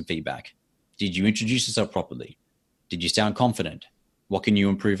give you some feedback. Did you introduce yourself properly? Did you sound confident? What can you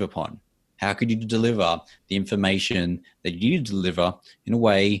improve upon? How could you deliver the information that you need to deliver in a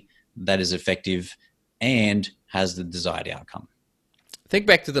way that is effective and has the desired outcome? Think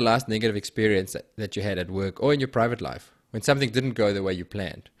back to the last negative experience that you had at work or in your private life, when something didn't go the way you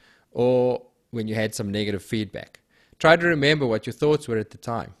planned, or when you had some negative feedback. Try to remember what your thoughts were at the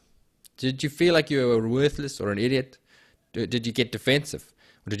time. Did you feel like you were worthless or an idiot? Did you get defensive?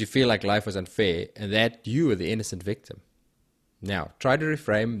 Or did you feel like life was unfair and that you were the innocent victim? Now, try to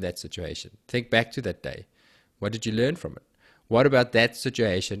reframe that situation. Think back to that day. What did you learn from it? What about that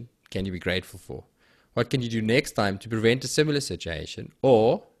situation can you be grateful for? What can you do next time to prevent a similar situation?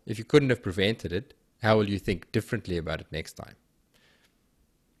 Or, if you couldn't have prevented it, how will you think differently about it next time?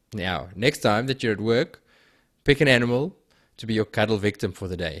 Now, next time that you're at work, pick an animal to be your cuddle victim for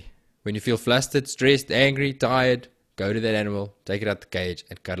the day. When you feel flustered, stressed, angry, tired, go to that animal, take it out the cage,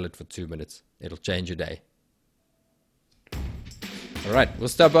 and cuddle it for 2 minutes. It'll change your day. All right, we'll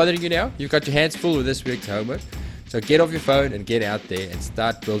stop bothering you now. You've got your hands full with this week's homework. So get off your phone and get out there and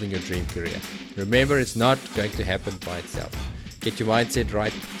start building your dream career. Remember, it's not going to happen by itself. Get your mindset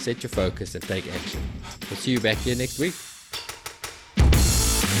right, set your focus, and take action. We'll see you back here next week.